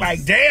this.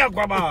 Like, damn,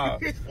 Grandma.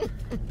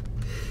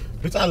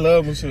 Bitch, I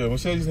love Michelle.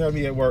 Michelle used to have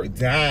me at work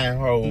dying,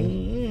 ho.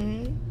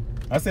 Mm-hmm.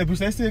 I said, bitch,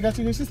 they still got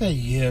you here? She said,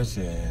 yeah,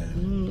 shit.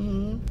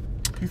 Mm-hmm.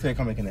 He said,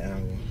 come back in the hour.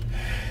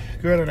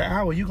 Girl, in the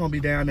hour, you gonna be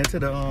down there to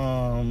the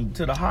Hartsville.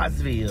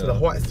 To the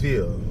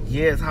Hartsville.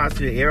 Yes,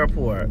 Hartsville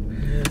Airport.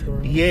 Yes,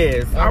 girl.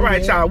 Yes. All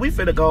right, y'all. We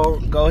finna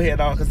go ahead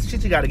on because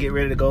Chichi got to get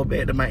ready to go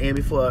back to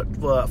Miami for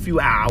a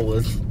few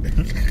hours.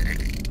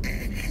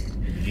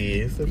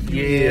 Yes, a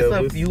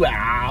few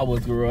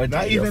hours, girl.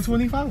 Not even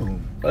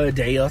 25. A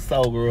day or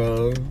so,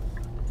 girl.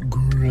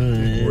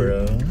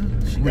 Girl.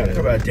 She gotta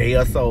come out a day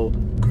or so.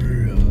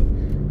 Girl.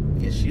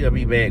 Yeah, she'll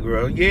be back,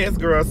 girl. Yes,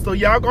 girl. So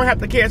y'all gonna have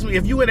to catch me.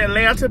 If you in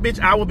Atlanta, bitch,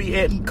 I will be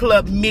at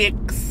Club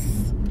Mix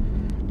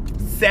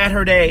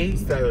Saturday.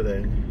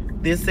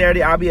 This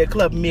Saturday, I'll be at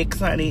Club Mix,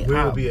 honey.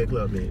 We'll be at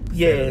Club Mix.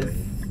 Yes. Saturday.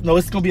 No,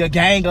 it's going to be a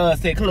gang of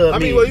us at Club Mix. I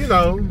mean, well, you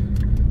know.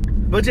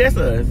 But just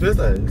us. Just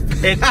us.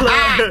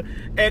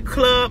 At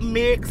Club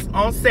Mix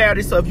on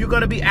Saturday. So if you're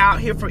going to be out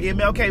here for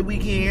MLK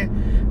weekend,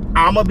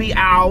 I'm going to be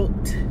out.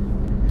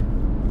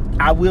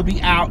 I will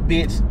be out,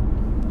 bitch.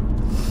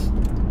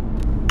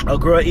 A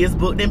girl is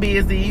booked and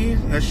busy,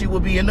 and she will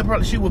be in the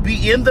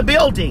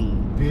building.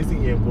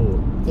 Busy and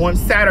booked on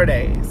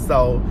Saturday.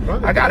 So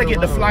I gotta get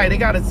the flight. They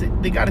gotta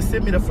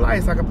send me the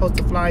flight so I can post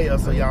the flyer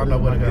so y'all know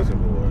where to go.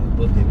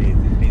 Booked and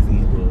busy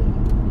and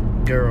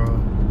booked.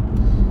 Girl,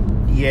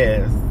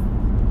 yes.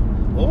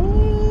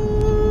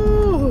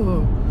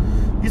 Ooh,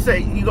 you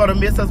say you gonna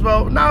miss us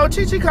both? No,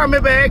 Chi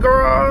coming back,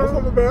 girl. What's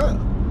coming back?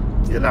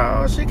 You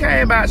know, she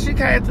came back. She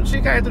came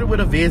through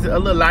with a visit, a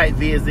little light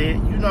visit.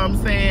 You know what I'm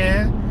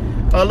saying?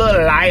 A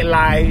little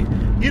light.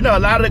 You know, a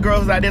lot of the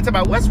girls out there talk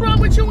about what's wrong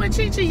with you and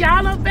Chi.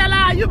 Y'all done fell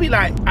out. You be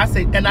like, I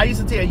say, and I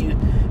used to tell you,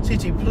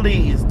 Chi,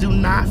 please do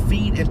not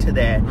feed into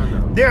that.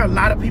 There are a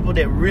lot of people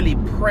that really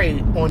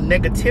prey on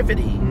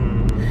negativity.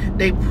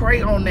 They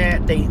prey on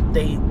that. They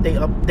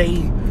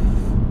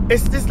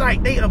it's just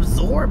like they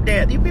absorb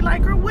that. You be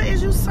like, girl, what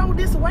is you so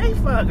this way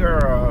for,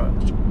 girl?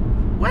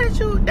 What did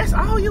you? That's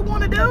all you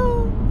want to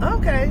do?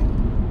 Okay.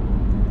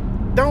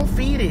 Don't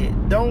feed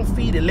it. Don't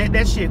feed it. Let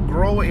that shit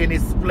grow in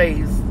its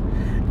place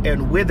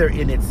and wither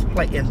in its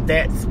place in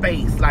that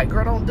space. Like,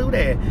 girl, don't do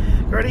that.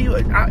 Girl,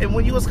 and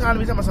when you was calling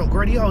me talking about some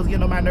girl, you hoes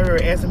getting on my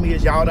nerve asking me,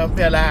 is y'all done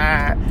fell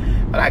out?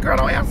 But like, girl,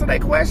 don't answer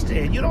that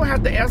question. You don't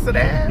have to answer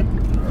that.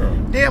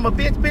 Damn, a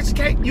bitch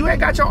can't. You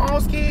ain't got your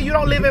own skin. You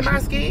don't live in my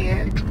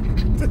skin.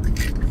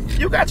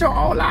 You got your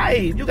own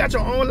life. You got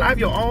your own life,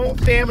 your own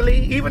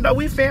family. Even though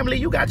we family,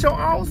 you got your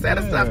own set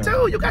of stuff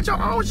too. You got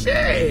your own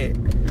shit.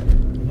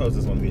 I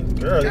just want to be a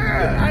girl.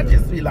 I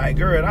just be like,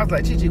 girl. I was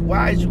like, Chi,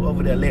 why is you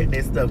over there letting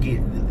this stuff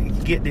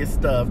get this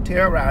stuff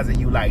terrorizing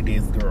you like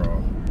this,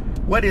 girl?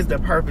 What is the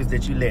purpose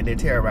that you letting it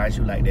terrorize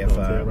you like that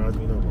for? Terrorize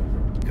me no more.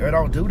 Girl,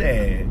 don't do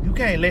that. You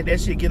can't let that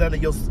shit get under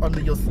your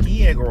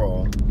skin,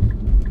 girl.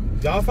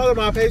 Y'all follow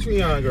my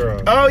Patreon,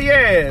 girl. Oh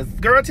yes,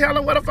 girl. Tell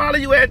them where to follow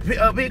you at,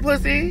 Big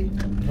Pussy.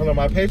 Hold on,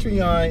 my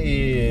Patreon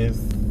is.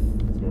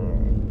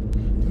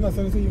 Didn't I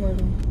send it to you, right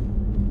now?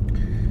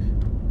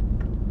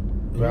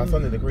 Girl, I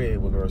sent it to Craig,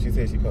 but girl, she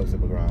said she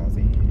posted, but girl, I don't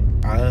see it.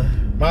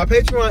 My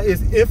Patreon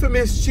is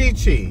Infamous Chi.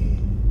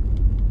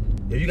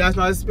 If you guys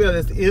know how to spell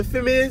it, it's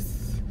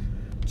Infamous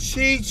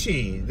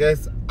Chi.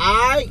 That's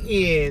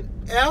INFAMOUSCHE.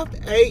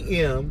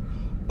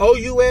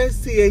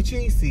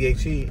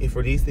 And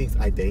for these things,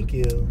 I thank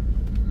you.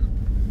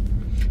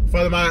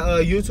 Follow my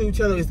YouTube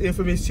channel is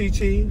Infamous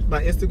Chi.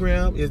 My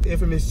Instagram is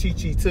Infamous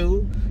Chi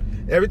 2.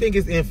 Everything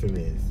is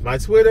infamous. My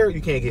Twitter,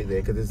 you can't get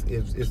there because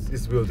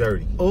it's real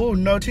dirty. Oh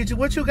no, Chi,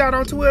 what you got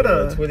on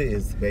Twitter? Twitter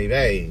is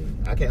baby.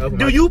 I can't open.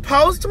 Do you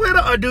post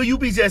Twitter or do you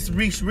be just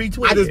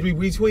retweeting? I just be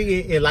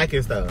retweeting and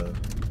liking stuff.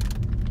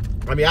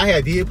 I mean,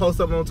 I did post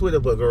something on Twitter,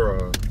 but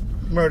girl,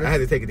 murder. I had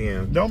to take it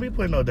down. Don't be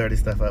putting no dirty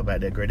stuff up about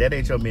that, girl. That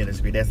ain't your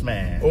ministry. That's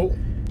mine. Oh,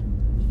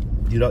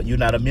 you're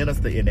not a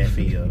minister in that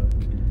field.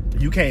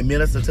 You can't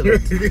minister to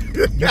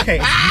the. You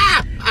can't.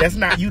 That's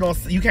not. You don't.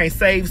 You can't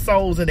save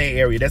souls in that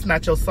area. That's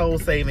not your soul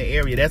saving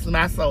area. That's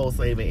my soul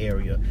saving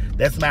area.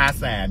 That's my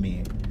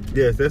assignment.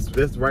 Yes,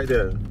 that's right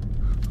there.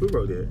 Who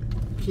wrote that?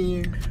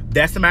 Ken.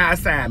 That's my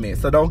assignment.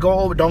 So don't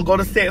go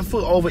to setting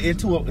foot over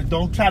into a.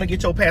 Don't try to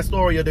get your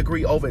pastoral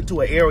degree over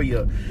into an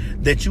area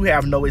that you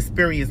have no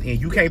experience in.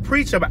 You can't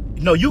preach about.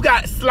 No, you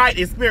got slight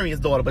experience,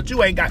 daughter, but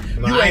you ain't got.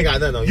 No, you ain't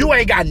got nothing on you. You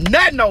ain't got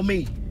nothing on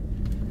me.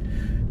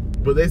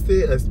 But they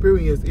said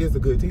experience is a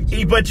good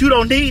teacher. But you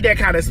don't need that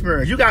kind of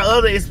experience. You got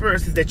other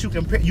experiences that you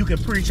can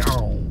preach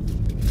on.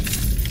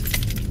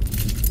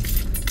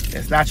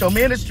 That's not your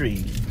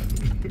ministry.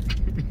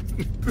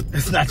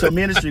 That's not your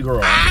ministry,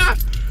 girl.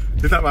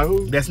 That's not my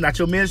who? That's not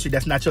your ministry.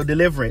 That's not your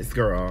deliverance,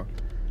 girl.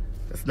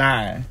 That's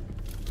not.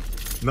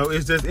 No,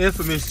 it's just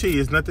infamous Chi.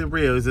 It's nothing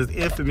real. It's just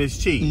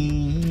infamous Chi.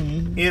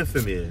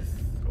 Infamous.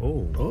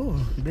 Oh,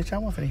 bitch! I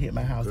want to hit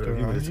my house, girl.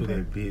 You listen to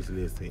that bitch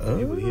listen.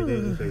 You would hear that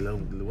and say,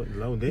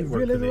 "Long day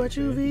work." Feeling what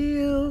you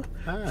feel.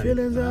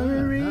 Feelings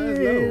are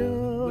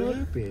real. What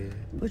happened?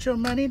 Put your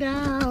money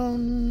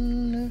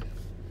down.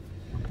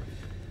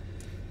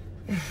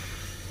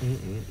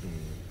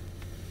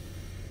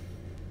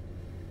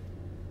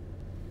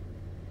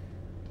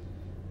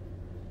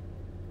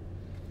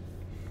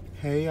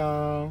 Hey,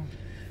 y'all.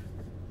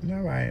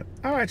 All right,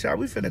 y'all.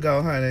 We finna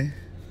go, honey.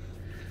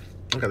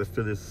 I gotta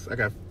feel this. I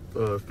got.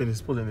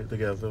 Finish pulling it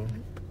together.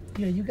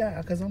 Yeah, you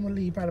got, because I'm going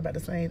to leave probably about the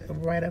same,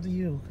 right after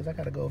you, because I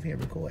got to go over here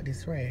and record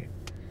this track.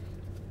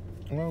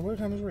 Well, what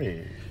kind of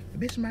track?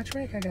 Bitch, my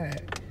track I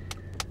got.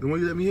 The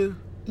one you let me hear?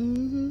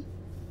 Mm-hmm.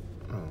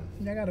 Oh.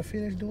 I got to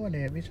finish doing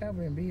that, bitch. I've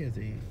been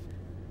busy.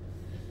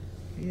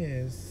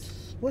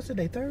 Yes. What's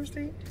today,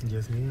 Thursday?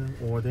 Yes, ma'am.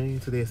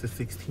 Ordained. Today is the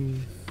 16th.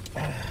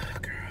 Ah,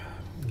 girl.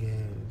 Yes.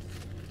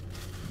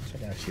 I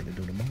got shit to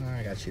do tomorrow.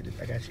 I got shit to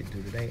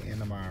do today and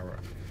tomorrow.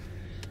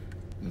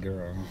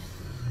 Girl,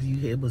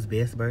 it was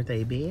Best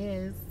birthday,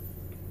 Bess.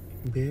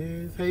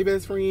 Best. Hey,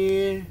 best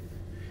friend.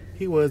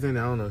 He wasn't.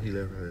 I don't know if he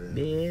left her.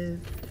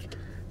 Best.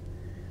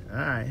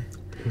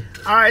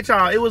 All right,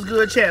 y'all. It was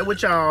good chatting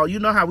with y'all. You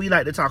know how we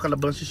like to talk a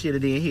bunch of shit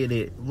and then hit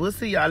it. We'll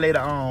see y'all later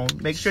on.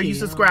 Make sure you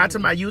subscribe to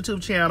my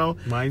YouTube channel.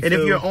 Mine and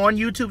if too. you're on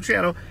YouTube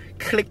channel,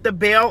 click the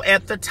bell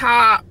at the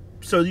top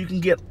so you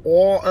can get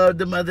all of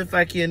the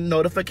motherfucking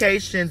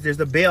notifications. There's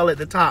a bell at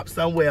the top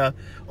somewhere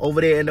over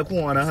there in the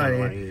corner,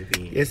 honey.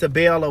 It's a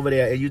bell over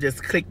there, and you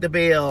just click the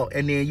bell,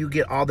 and then you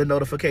get all the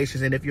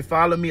notifications. And if you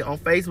follow me on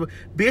Facebook,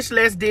 Bitch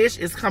Let's Dish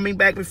is coming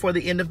back before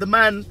the end of the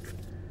month.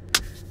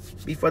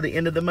 Before the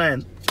end of the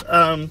month.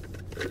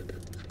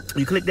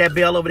 You click that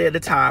bell over there at the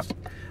top.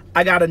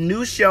 I got a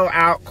new show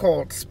out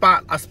called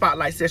a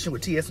Spotlight Session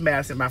with T.S.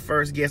 Madison. My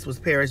first guest was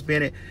Paris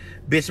Bennett.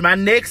 Bitch, my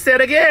next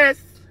set of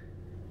guests.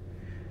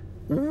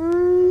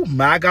 Ooh,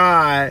 my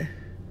God.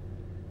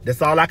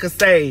 That's all I can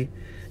say.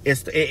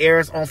 It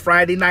airs on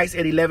Friday nights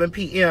at 11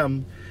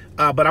 p.m.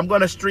 But I'm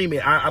going to stream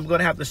it. I'm going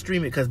to have to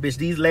stream it because, bitch,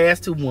 these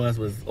last two ones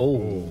was,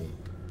 oh,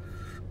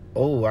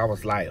 I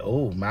was like,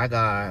 oh, my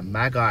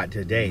God,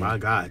 today. My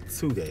God,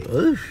 today.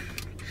 Oof.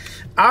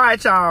 All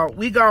right, y'all.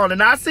 We gone.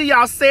 And I'll see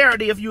y'all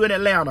Saturday if you in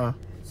Atlanta.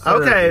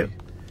 Saturday. Okay.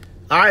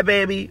 All right,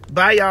 baby.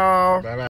 Bye, y'all. Bye-bye.